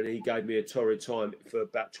Ginola and he gave me a torrid time for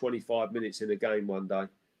about 25 minutes in a game one day,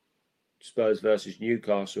 Spurs versus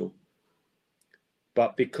Newcastle.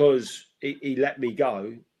 But because he let me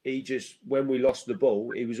go, he just, when we lost the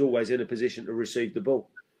ball, he was always in a position to receive the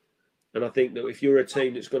ball. And I think that if you're a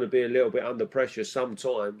team that's going to be a little bit under pressure,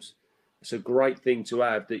 sometimes it's a great thing to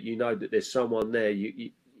have, that you know that there's someone there.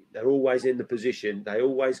 They're always in the position. They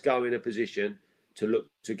always go in a position to look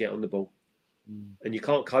to get on the ball. And you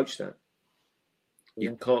can't coach that.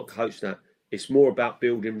 You can't coach that. It's more about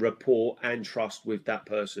building rapport and trust with that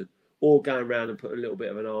person, or going around and putting a little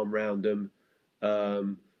bit of an arm around them.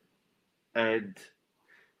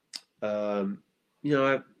 You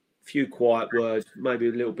know, a few quiet words, maybe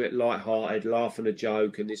a little bit light-hearted, laughing a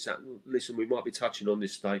joke and this, that. Listen, we might be touching on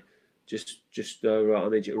this today. I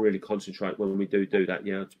need you to really concentrate when we do that,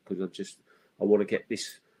 yeah, because I want to get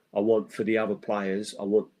this. I want, for the other players, I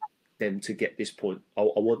want them to get this point. I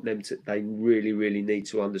want them to, they really, really need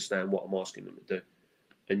to understand what I'm asking them to do.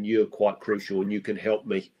 And you're quite crucial, and you can help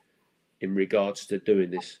me in regards to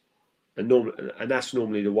doing this. And that's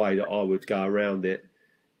normally the way that I would go around it,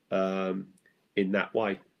 in that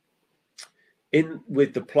way.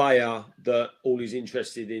 With the player that all he's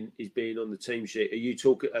interested in is being on the team sheet,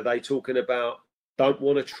 are they talking about don't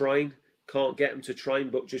want to train, can't get them to train,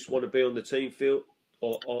 but just want to be on the team field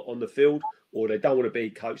or on the field, or they don't want to be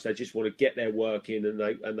coached, they just want to get their work in and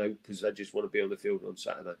they because they just want to be on the field on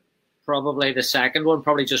Saturday? Probably the second one.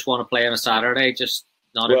 Probably just want to play on a Saturday, just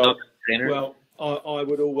not a trainer. Well, I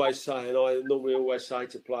would always say, and I normally always say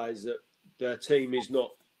to players, that the team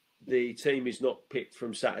is not picked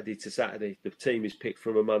from Saturday to Saturday. The team is picked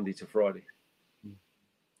from a Monday to Friday.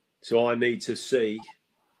 So I need to see,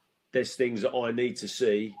 there's things that I need to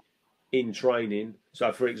see in training.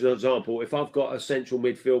 So, for example, if I've got a central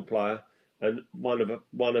midfield player and one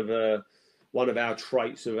of our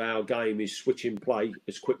traits of our game is switching play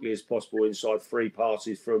as quickly as possible inside 3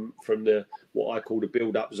 passes from the what I call the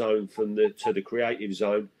build-up zone to the creative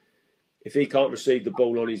zone. If he can't receive the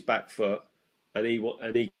ball on his back foot, and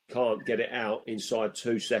he can't get it out inside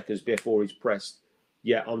 2 seconds before he's pressed,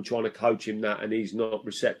 yeah, I'm trying to coach him that, and he's not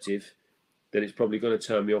receptive, then it's probably going to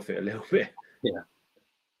turn me off it a little bit. Yeah,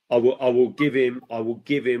 I will give him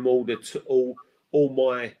all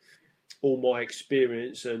my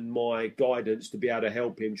experience and my guidance to be able to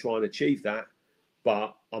help him try and achieve that,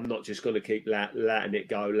 but I'm not just going to keep letting it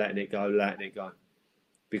go.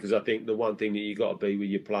 Because I think the one thing that you got to be with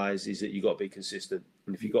your players is that you got to be consistent.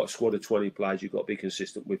 And if you've got a squad of 20 players, you've got to be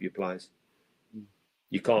consistent with your players.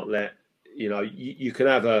 You can't let,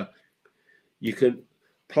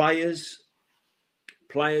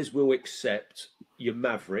 players will accept, your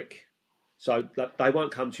maverick. So they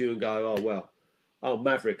won't come to you and go, oh, well,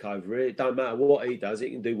 Maverick over here. It don't matter what he does. He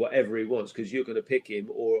can do whatever he wants because you're going to pick him.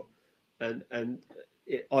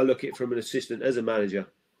 I look at it from an assistant as a manager.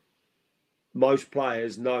 Most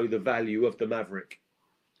players know the value of the Maverick.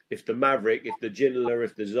 If the Ginola,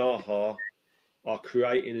 if the Zaha are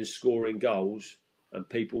creating and scoring goals and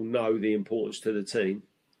people know the importance to the team,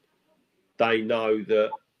 they know that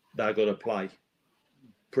they're going to play.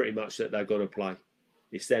 Pretty much that they're going to play.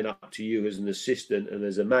 It's then up to you as an assistant and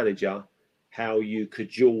as a manager how you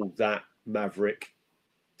cajole that Maverick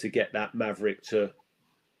to get that Maverick to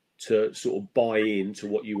sort of buy into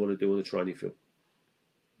what you want to do on the training field.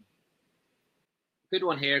 Good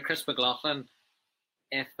one here, Chris McLaughlin.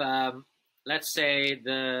 If, let's say,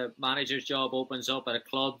 the manager's job opens up at a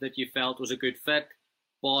club that you felt was a good fit,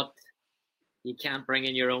 but you can't bring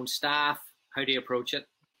in your own staff, how do you approach it?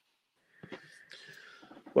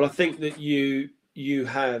 Well, I think that you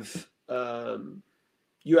have a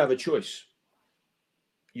choice.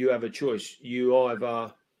 You have a choice.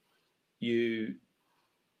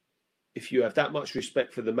 If you have that much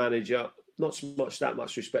respect for the manager, not so much that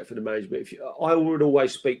much respect for the management. I would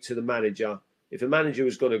always speak to the manager. If a manager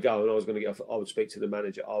was going to go and I was going to go, I would speak to the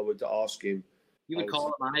manager. I would ask him. You would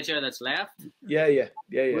call the manager that's left? Yeah.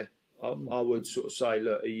 I would sort of say,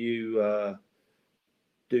 look, I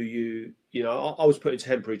was put in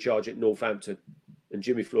temporary charge at Northampton, and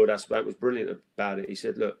Jimmy Floyd Aspect was brilliant about it. He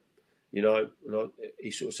said, look, he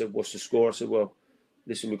sort of said, what's the score? I said, well,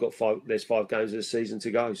 listen, there's 5 games of the season to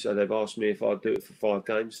go. So they've asked me if I'd do it for 5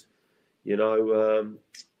 games, and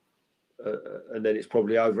then it's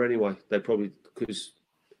probably over anyway. They probably, because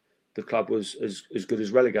the club was as good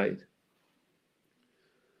as relegated.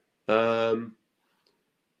 But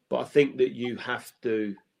I think that you have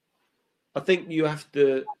to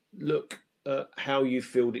look at how you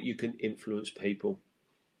feel that you can influence people.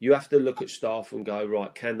 You have to look at staff and go,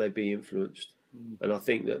 right, can they be influenced? And I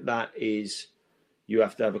think that is, you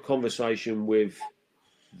have to have a conversation with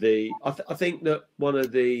I think that one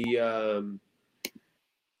of the,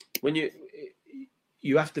 when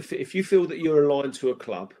you have to, if you feel that you're aligned to a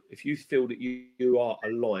club, if you feel that you are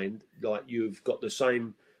aligned, like you've got the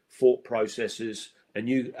same thought processes and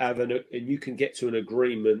you can get to an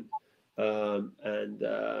agreement and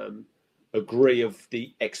agree of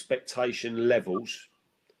the expectation levels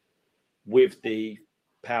with the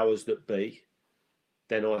powers that be,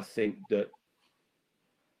 then I think that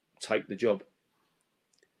take the job.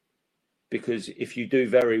 Because if you do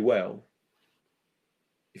very well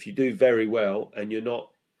and you're not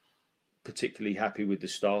particularly happy with the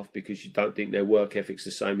staff because you don't think their work ethic's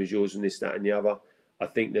the same as yours and this, that and the other, I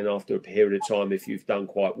think then after a period of time, if you've done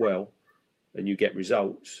quite well and you get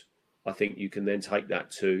results, I think you can then take that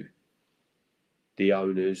to the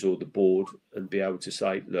owners or the board and be able to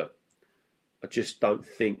say, look, I just don't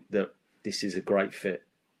think that this is a great fit.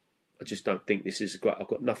 I just don't think this is great. I've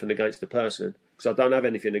got nothing against the person because I don't have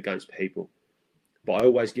anything against people, but I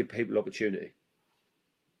always give people opportunity.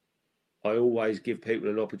 I always give people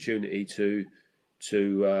an opportunity to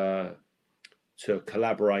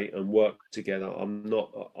collaborate and work together. I'm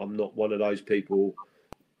not one of those people.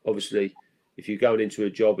 Obviously, if you're going into a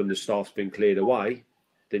job and the staff's been cleared away,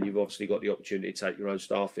 then you've obviously got the opportunity to take your own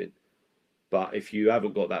staff in. But if you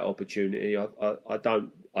haven't got that opportunity, I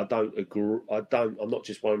don't agree. I'm not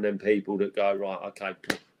just one of them people that go, right, okay,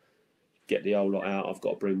 get the whole lot out. I've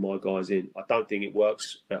got to bring my guys in. I don't think it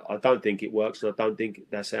works. And I don't think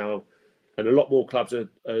that's how. And a lot more clubs are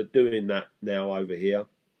doing that now over here.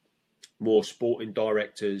 More sporting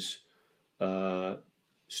directors,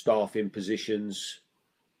 staff in positions,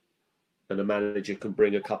 and a manager can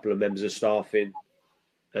bring a couple of members of staff in,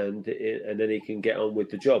 and then he can get on with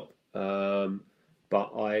the job.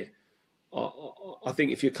 But I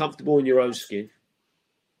think if you're comfortable in your own skin,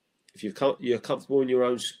 if you're comfortable in your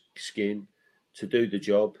own skin to do the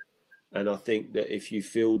job, and I think that if you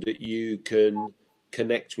feel that you can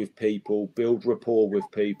connect with people, build rapport with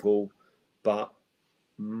people, but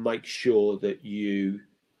make sure that you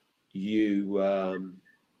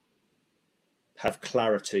have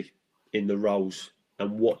clarity in the roles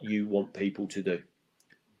and what you want people to do.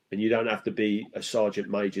 And you don't have to be a sergeant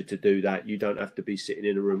major to do that. You don't have to be sitting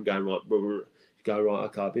in a room going, right,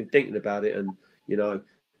 okay, I've been thinking about it. And,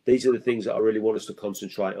 these are the things that I really want us to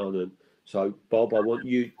concentrate on. And so, Bob, I want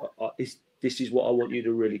you, this is what I want you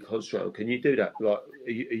to really concentrate on. Can you do that? Like,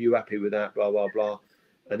 are you happy with that? Blah, blah, blah.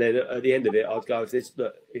 And then at the end of it, I'd go,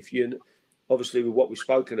 if you, obviously with what we've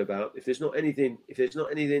spoken about, if there's not anything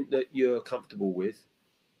that you're comfortable with,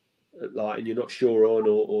 like, and you're not sure on,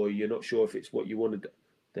 or you're not sure if it's what you want to do,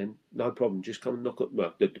 then no problem. Just come and knock up.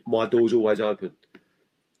 Well, my door's always open.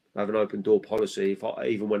 I have an open door policy.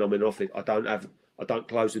 Even when I'm in office, I don't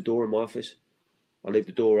close the door in my office. I leave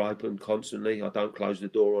the door open constantly. I don't close the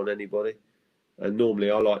door on anybody. And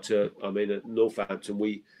normally I like to. I mean, at Northampton,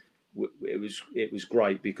 it was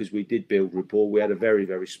great because we did build rapport. We had a very,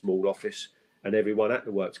 very small office, and everyone had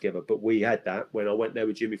to work together. But we had that when I went there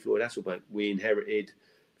with Jimmy Floyd Hasselbank. We inherited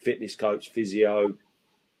fitness coach, physio,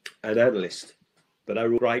 and analyst. But they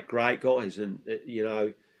were great guys, and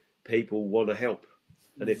people want to help.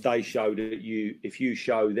 And if they show that if you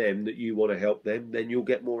show them that you want to help them, then you'll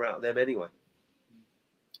get more out of them anyway.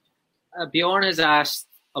 Bjorn has asked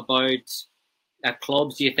about at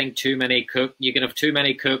clubs. Do you think you can have too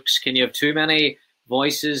many cooks? Can you have too many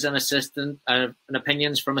voices and and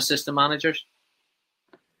opinions from assistant managers?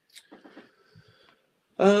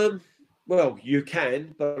 Well, you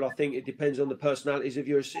can, but I think it depends on the personalities of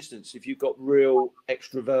your assistants. If you've got real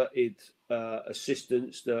extroverted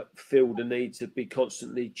assistants that feel the need to be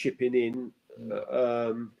constantly chipping in,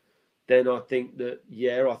 then I think that,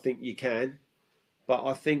 I think you can. But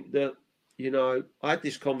I think that, I had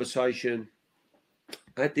this conversation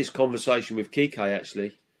with Kike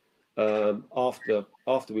actually after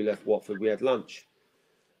we left Watford. We had lunch,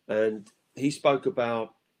 and he spoke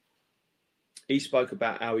about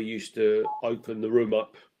how he used to open the room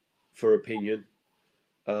up for opinion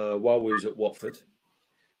while we was at Watford,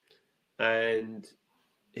 and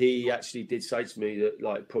he actually did say to me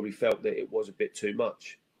that probably felt that it was a bit too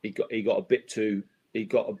much. He got a bit too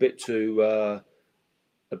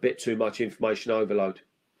much information overload.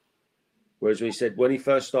 Whereas he said when he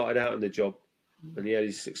first started out in the job and he had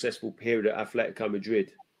his successful period at Atletico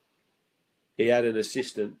Madrid, he had an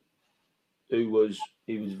assistant who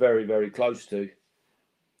he was very, very close to.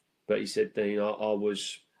 But he said, Dean, I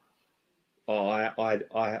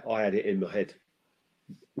had it in my head.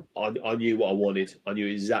 I knew what I wanted. I knew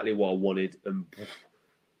exactly what I wanted, and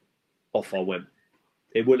off I went.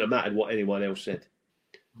 It wouldn't have mattered what anyone else said.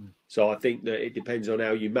 So I think that it depends on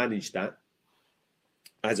how you manage that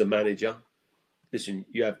as a manager. Listen,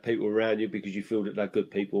 you have people around you because you feel that they're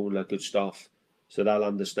good people and they're good staff. So they'll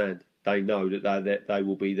understand. They know that they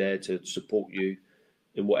will be there to support you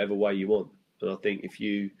in whatever way you want. And I think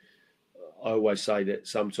I always say that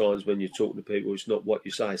sometimes when you're talking to people, it's not what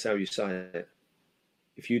you say, it's how you say it.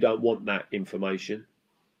 If you don't want that information,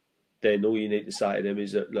 then all you need to say to them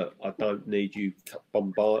is that, look, I don't need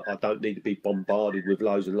I don't need to be bombarded with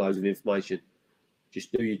loads and loads of information.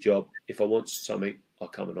 Just do your job. If I want something, I'll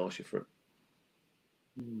come and ask you for it.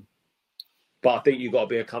 But I think you've got to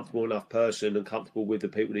be a comfortable enough person and comfortable with the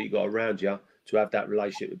people that you've got around you to have that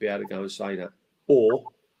relationship to be able to go and say that. Or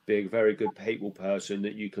be a very good people person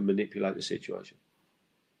that you can manipulate the situation.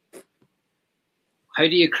 How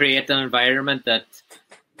do you create an environment that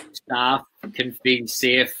staff can feel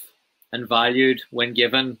safe and valued when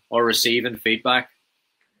given or receiving feedback?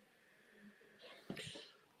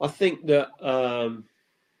 I think that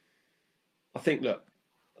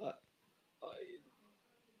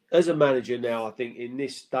as a manager now, I think in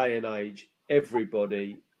this day and age,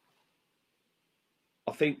 everybody,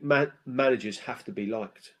 I think managers have to be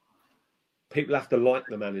liked. People have to like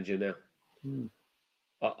the manager now.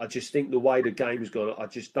 I just think the way the game's gone, I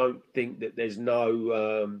just don't think that there's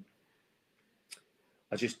no...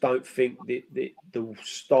 I just don't think the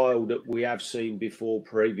style that we have seen before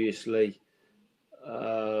previously.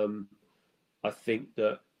 I think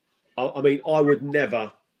that... I mean, I would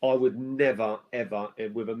never, ever,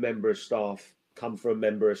 with a member of staff, come for a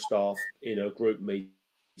member of staff in a group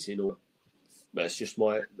meeting. Or that's just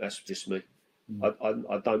me.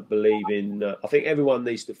 I don't believe in. I think everyone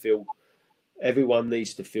needs to feel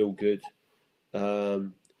good,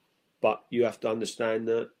 but you have to understand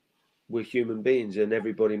that we're human beings and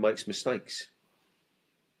everybody makes mistakes.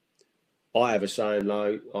 I have a saying,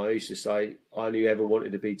 I used to say, I only ever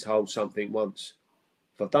wanted to be told something once.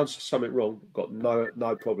 If I've done something wrong, got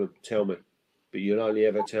no problem, tell me. But you'll only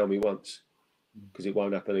ever tell me once because it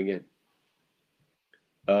won't happen again.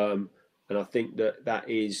 And I think that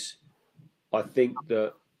is, I think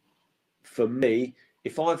that for me,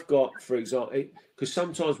 if I've got, for example, because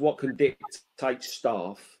sometimes what can dictate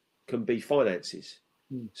staff can be finances.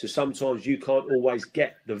 So sometimes you can't always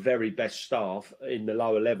get the very best staff in the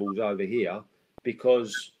lower levels over here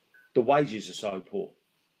because the wages are so poor.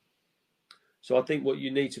 So I think what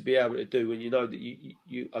you need to be able to do when you know that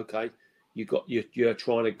you're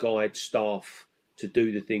trying to guide staff to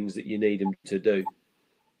do the things that you need them to do.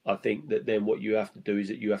 I think that then what you have to do is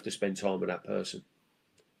that you have to spend time with that person.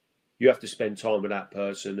 You have to spend time with that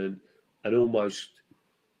person and almost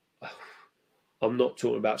I'm not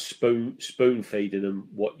talking about spoon feeding them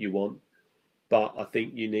what you want, but I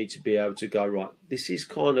think you need to be able to go, right, this is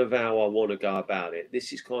kind of how I want to go about it.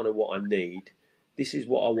 This is kind of what I need. This is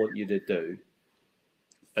what I want you to do.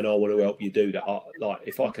 And I want to help you do that. Like,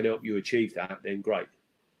 if I can help you achieve that, then great.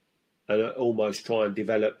 And I almost try and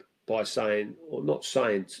develop by saying, or not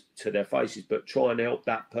saying to their faces, but try and help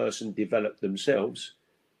that person develop themselves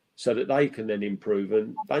so that they can then improve.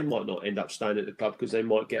 And they might not end up staying at the club because they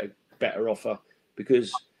might get a better offer,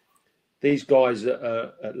 because these guys that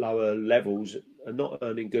are at lower levels are not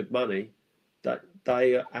earning good money, that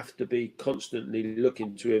they have to be constantly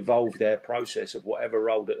looking to evolve their process of whatever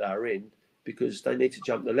role that they're in, because they need to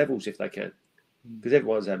jump the levels if they can, because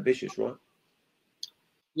everyone's ambitious, right?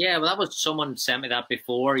 Yeah, well, that was, someone sent me that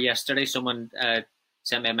before yesterday. Someone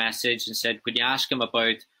sent me a message and said, could you ask him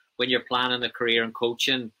about when you're planning a career in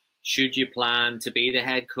coaching, should you plan to be the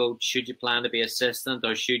head coach? Should you plan to be assistant,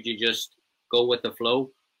 or should you just go with the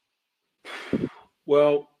flow?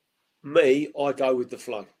 Well, me, I go with the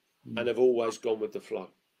flow, and I've always gone with the flow.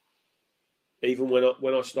 Even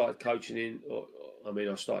when I started coaching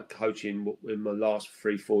I started coaching in my last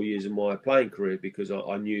 3-4 years of my playing career, because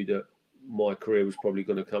I knew that my career was probably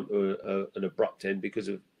going to come to an abrupt end because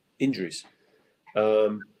of injuries.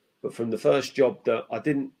 But from the first job, that I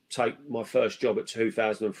didn't take my first job at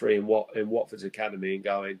 2003 in Watford's academy and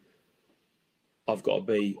going, I've got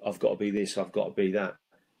to be this, I've got to be that.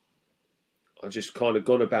 I just kind of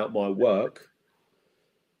gone about my work,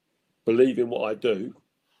 believing what I do,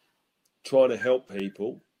 trying to help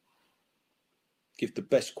people, give the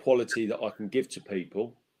best quality that I can give to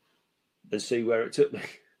people, and see where it took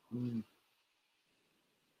me.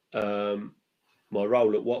 My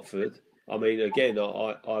role at Watford, I mean, again,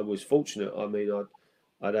 I was fortunate. I mean,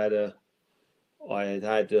 I had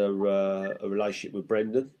had a relationship with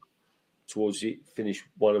Brendan towards it, finished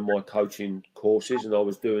one of my coaching courses, and I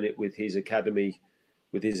was doing it with his academy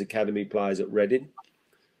players at Reading.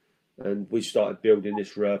 And we started building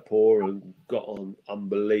this rapport and got on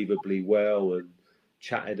unbelievably well and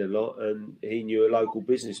chatted a lot. And he knew a local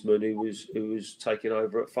businessman who was taking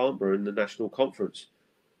over at Farnborough in the national conference.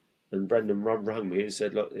 And Brendan rang me and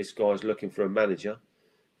said, look, this guy's looking for a manager.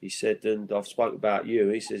 He said, and I've spoken about you.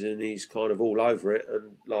 He says, and he's kind of all over it.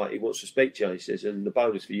 And like, he wants to speak to you. He says, and the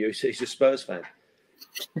bonus for you is he's a Spurs fan.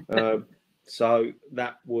 So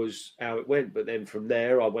that was how it went. But then from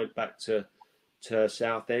there, I went back to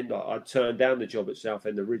Southend. I turned down the job at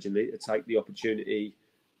Southend originally to take the opportunity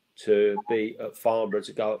to be at Farnborough,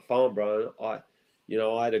 to go at Farnborough. I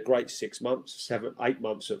had a great 6 months, 7-8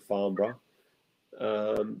 months at Farnborough.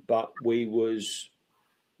 But we was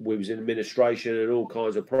in administration and all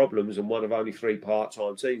kinds of problems, and one of only 3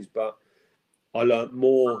 part-time teams. But I learned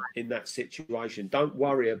more in that situation. Don't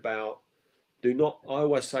worry about, I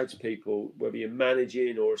always say to people, whether you're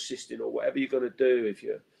managing or assisting or whatever you're going to do,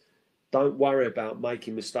 don't worry about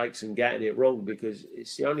making mistakes and getting it wrong, because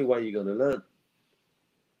it's the only way you're going to learn.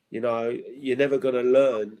 You're never going to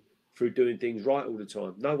learn through doing things right all the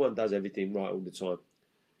time. No one does everything right all the time.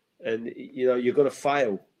 And, you're going to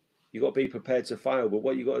fail. You've got to be prepared to fail. But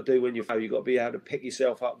what you've got to do when you fail, you've got to be able to pick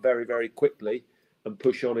yourself up very, very quickly and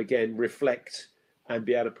push on again, reflect, and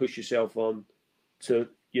be able to push yourself on to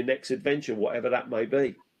your next adventure, whatever that may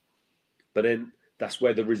be. But then that's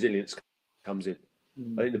where the resilience comes in. I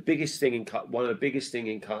think one of the biggest thing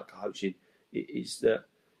in coaching is that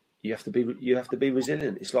you have to be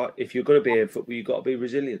resilient. It's like, if you're going to be in football, you've got to be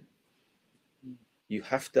resilient. You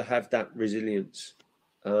have to have that resilience.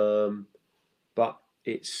 But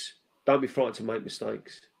don't be frightened to make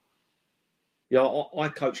mistakes. I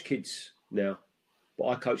coach kids now, but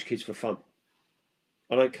I coach kids for fun.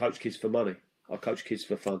 I don't coach kids for money. I coach kids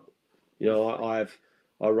for fun. I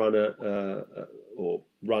run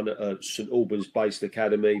a St Albans based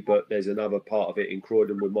academy, but there's another part of it in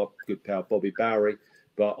Croydon with my good pal Bobby Bowery.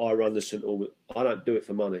 But I run the St Albans. I don't do it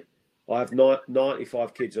for money. I have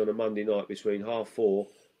 95 kids on a Monday night between 4:30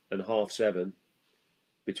 and 7:30,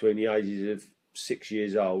 between the ages of 6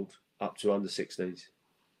 years old up to under 16s.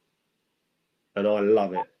 And I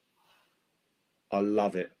love it. I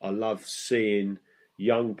love it. I love seeing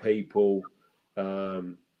young people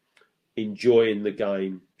enjoying the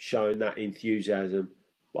game, showing that enthusiasm.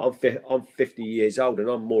 But I'm 50 years old and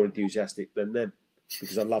I'm more enthusiastic than them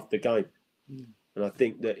because I love the game. And I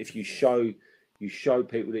think that if you show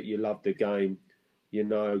people that you love the game,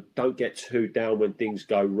 don't get too down when things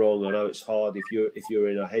go wrong. I know it's hard if you're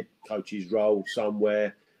in a head coach's role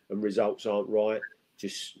somewhere and results aren't right.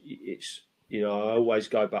 I always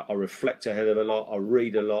go back. I reflect a hell of a lot. I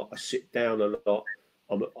read a lot. I sit down a lot.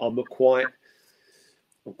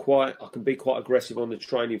 I can be quite aggressive on the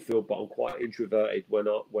training field, but I'm quite introverted when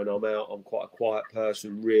I'm out. I'm quite a quiet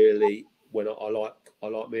person, really. When I like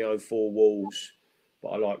my own four walls, but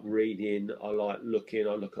I like reading. I like looking.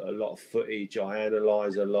 I look at a lot of footage. I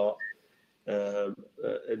analyse a lot,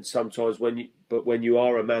 and sometimes when you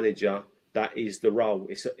are a manager, that is the role.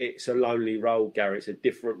 It's a lonely role, Gary. It's a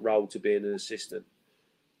different role to being an assistant.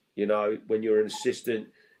 You know, when you're an assistant,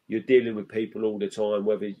 you're dealing with people all the time,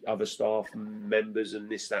 whether other staff members and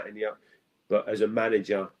this, that, and the other. But as a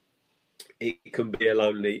manager, it can be a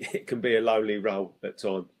lonely role at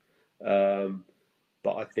times.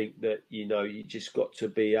 But I think that, you know, you just got to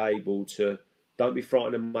be able to, don't be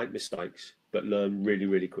frightened and make mistakes, but learn really,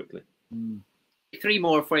 really quickly. 3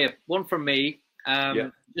 more for you. One from me.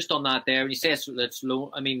 Just on that there, when you say it's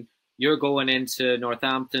low, I mean, you're going into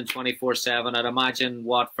Northampton 24/7. I'd imagine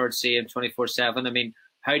Watford seeing 24/7. I mean,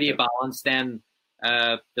 how do you balance then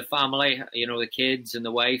the family, you know, the kids and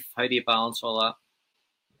the wife? How do you balance all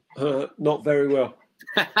that? Not very well.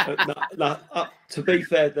 To be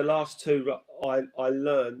fair, the last 2 I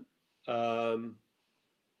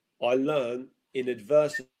learned in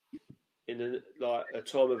adversity, in a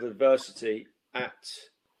time of adversity at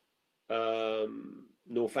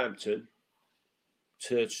Northampton,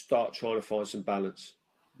 to start trying to find some balance.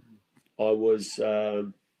 I was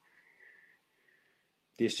the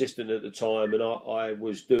assistant at the time, and I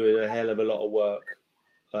was doing a hell of a lot of work,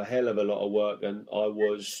 and I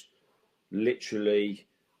was literally,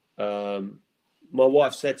 my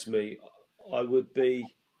wife said to me, I would be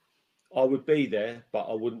there, but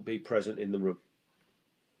I wouldn't be present in the room.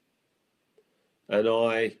 And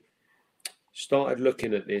I started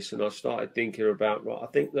looking at this, and I started thinking about, I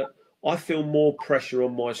think that I feel more pressure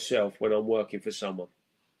on myself when I'm working for someone,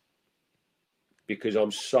 because I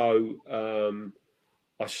so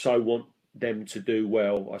want them to do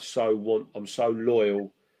well. I'm so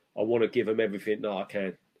loyal. I want to give them everything that I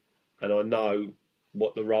can. And I know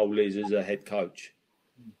what the role is as a head coach.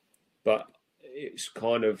 But it's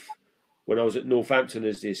kind of, when I was at Northampton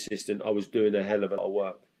as the assistant, I was doing a hell of a lot of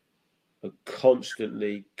work. And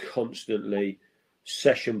constantly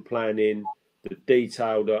session planning, the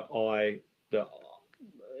detail that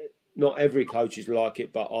not every coach is like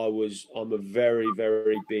it, but I'm a very,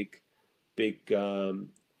 very big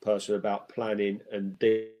person about planning and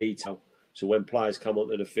detail. So when players come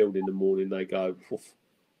onto the field in the morning, they go,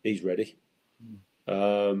 he's ready.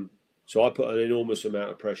 So I put an enormous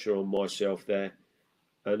amount of pressure on myself there.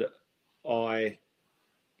 And I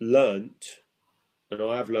learnt, and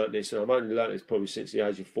I have learnt this, and I've only learnt this probably since the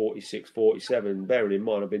age of 46, 47. Bearing in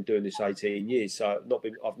mind, I've been doing this 18 years, so I've not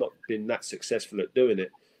been that successful at doing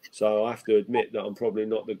it. So I have to admit that I'm probably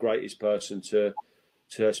not the greatest person to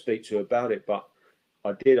speak to about it. But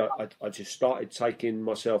I did. I just started taking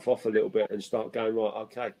myself off a little bit and start going, right,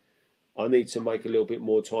 okay, I need to make a little bit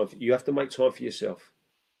more time. You have to make time for yourself.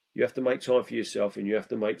 You have to make time for yourself, and you have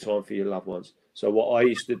to make time for your loved ones. So what I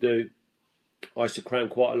used to do, I used to cram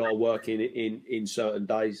quite a lot of work in certain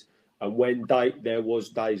days. And when there was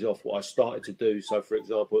days off, what I started to do, so for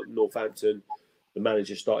example, at Northampton, the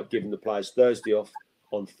manager started giving the players Thursday off.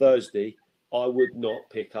 On Thursday, I would not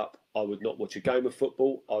watch a game of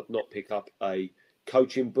football. I'd not pick up a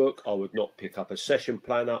coaching book. I would not pick up a session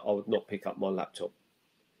planner. I would not pick up my laptop.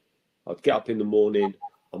 I'd get up in the morning.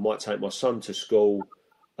 I might take my son to school.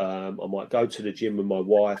 I might go to the gym with my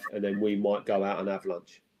wife, and then we might go out and have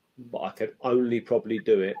lunch. But I could only probably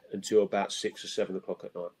do it until about 6 or 7 o'clock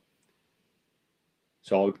at night.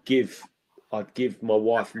 So I'd give my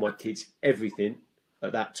wife and my kids everything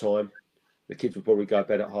at that time. The kids would probably go to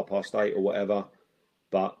bed at 8:30 or whatever.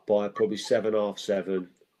 But by probably 7, half 7,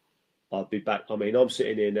 I'd be back. I mean, I'm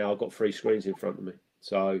sitting here now. I've got 3 screens in front of me.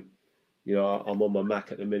 So, you know, I'm on my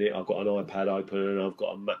Mac at the minute. I've got an iPad open, and I've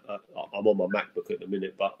got I'm on my MacBook at the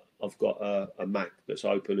minute, but I've got a Mac that's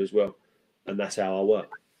open as well, and that's how I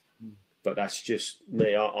work. But that's just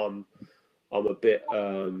me. I'm a bit.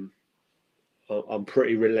 I'm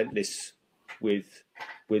pretty relentless with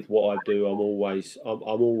what I do. I'm always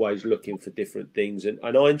looking for different things, and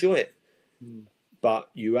I enjoy it. But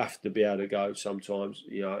you have to be able to go sometimes.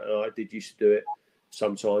 You know, and I used to do it.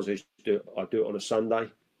 Sometimes I do it on a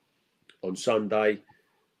Sunday. On Sunday,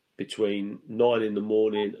 between 9 in the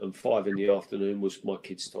morning and 5 in the afternoon was my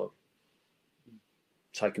kids' time.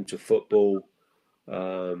 Take them to football.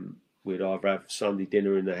 We'd either have Sunday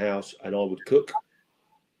dinner in the house, and I would cook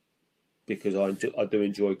because I do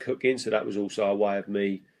enjoy cooking. So that was also a way of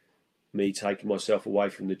me taking myself away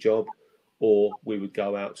from the job. Or we would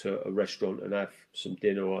go out to a restaurant and have some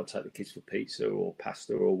dinner, or I'd take the kids for pizza or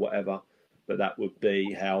pasta or whatever. But that would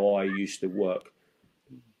be how I used to work.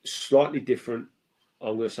 Slightly different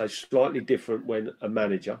I'm going to say slightly different when a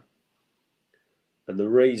manager. And the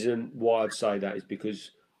reason why I'd say that is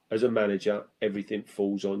because as a manager, everything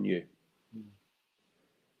falls on you.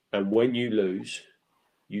 And when you lose,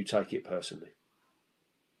 you take it personally.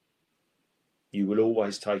 You will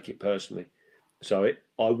always take it personally. So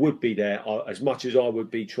I would be there as much as I would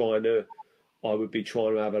be trying to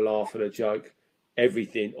have a laugh and a joke.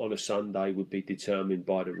 Everything on a Sunday would be determined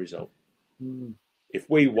by the result. If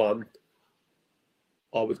we won,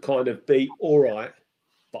 I would kind of be all right,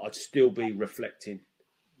 but I'd still be reflecting.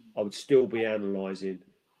 I would still be analysing,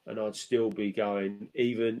 and I'd still be going.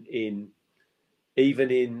 Even in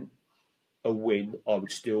a win, I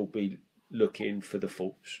would still be looking for the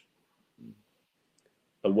faults.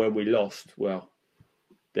 And when we lost, well,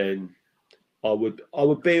 then I would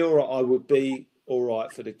be all right. I would be all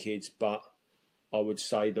right for the kids, but I would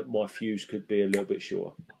say that my fuse could be a little bit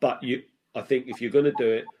shorter. But I think if you're going to do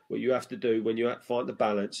it, what you have to do when you find the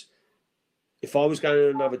balance. If I was going to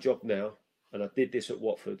another job now, and I did this at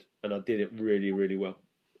Watford, and I did it really, really well.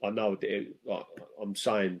 I know I did it. I'm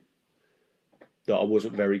saying that I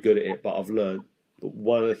wasn't very good at it, but I've learned. But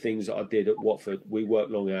one of the things that I did at Watford, we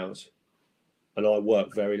worked long hours, and I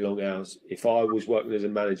worked very long hours. If I was working as a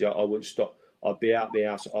manager, I wouldn't stop. I'd be out the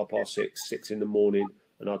house at 6:30 in the morning,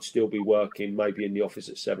 and I'd still be working, maybe in the office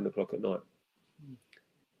at 7 o'clock at night.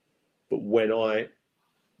 But when I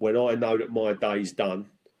know that my day's done,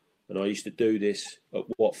 and I used to do this at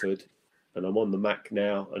Watford, and I'm on the Mac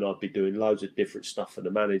now, and I'd be doing loads of different stuff for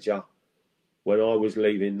the manager. When I was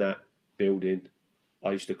leaving that building,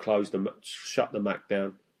 I used to shut the Mac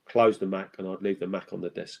down, close the Mac, and I'd leave the Mac on the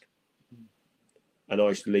desk. And I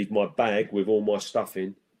used to leave my bag with all my stuff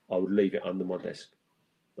in. I would leave it under my desk.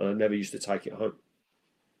 And I never used to take it home.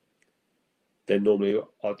 Then normally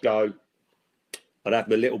I'd have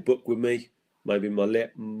my little book with me, maybe my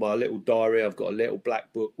little diary. I've got a little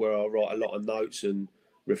black book where I write a lot of notes and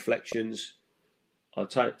reflections. I'll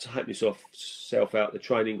take myself out the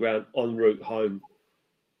training ground. En route home,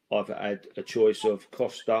 I've had a choice of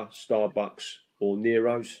Costa, Starbucks or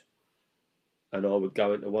Nero's, and I would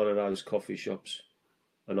go into one of those coffee shops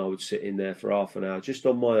and I would sit in there for half an hour just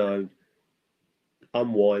on my own,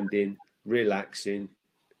 unwinding, relaxing,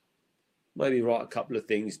 maybe write a couple of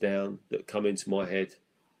things down that come into my head,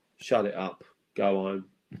 shut it up, go home,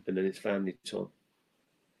 and then it's family time.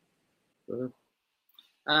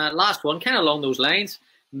 Last one, kind of along those lines.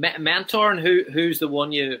 Mentor, and who's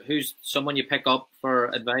someone you pick up for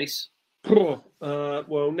advice?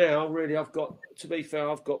 Well, now really, I've got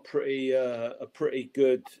a pretty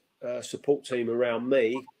good support team around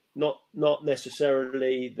me. Not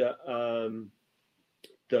necessarily that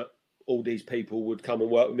that all these people would come and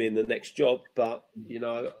work with me in the next job, but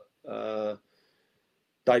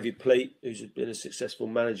David Pleat, who's been a successful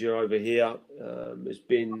manager over here, has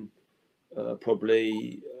been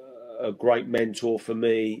probably a great mentor for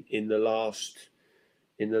me in the last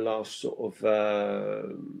sort of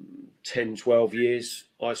 10, 12 years.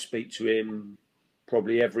 I speak to him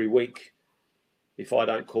probably every week. If I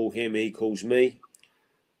don't call him, he calls me.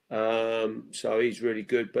 So he's really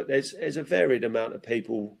good. But there's a varied amount of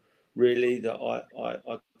people really that I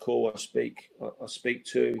call, I speak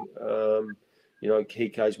to.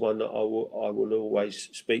 Kike's one that I will always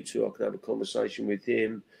speak to. I can have a conversation with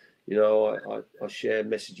him. I share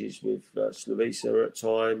messages with Slavisa at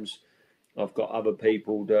times. I've got other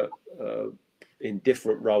people that in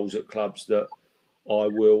different roles at clubs that I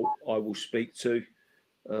will speak to.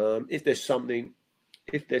 If there's something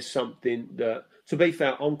that, to be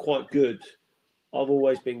fair, I'm quite good. I've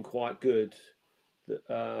always been quite good. That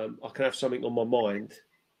I can have something on my mind.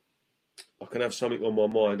 I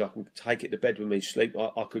can take it to bed with me, sleep.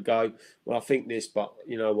 I could go, well, I think this, but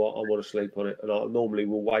you know what? I want to sleep on it. And I normally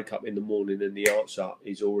will wake up in the morning and the answer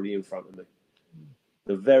is already in front of me.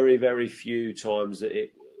 The very, very few times and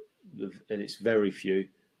it's very few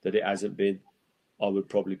that it hasn't been, I would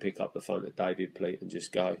probably pick up the phone to David Pleat and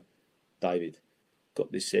just go, David,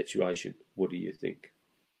 got this situation. What do you think?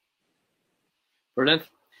 Brilliant.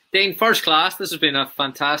 Dean, first class. This has been a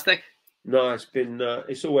fantastic. No, it's been.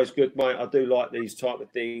 It's always good, mate. I do like these type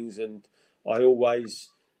of things, and I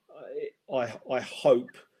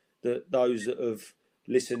hope that those that have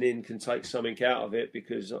listened in can take something out of it,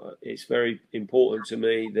 because it's very important to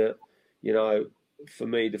me that, for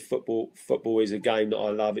me, the football is a game that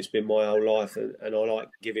I love. It's been my whole life, and I like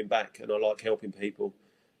giving back, and I like helping people.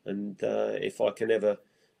 And if I can ever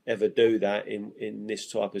do that in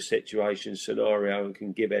this type of situation, scenario, and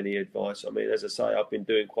can give any advice. I mean, as I say, I've been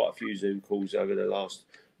doing quite a few Zoom calls over the last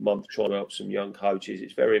month trying to help some young coaches.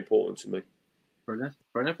 It's very important to me.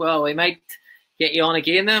 Brilliant. Well, we might get you on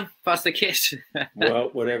again then, if that's the case. Well,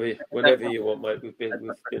 whenever you want, mate. We've been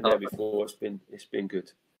there before. It's been good.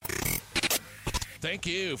 Thank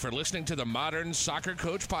you for listening to the Modern Soccer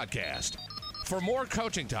Coach Podcast. For more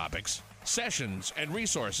coaching topics, sessions, and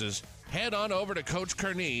resources, head on over to Coach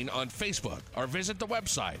Curneen on Facebook or visit the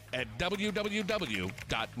website at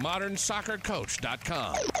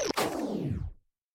www.modernsoccercoach.com.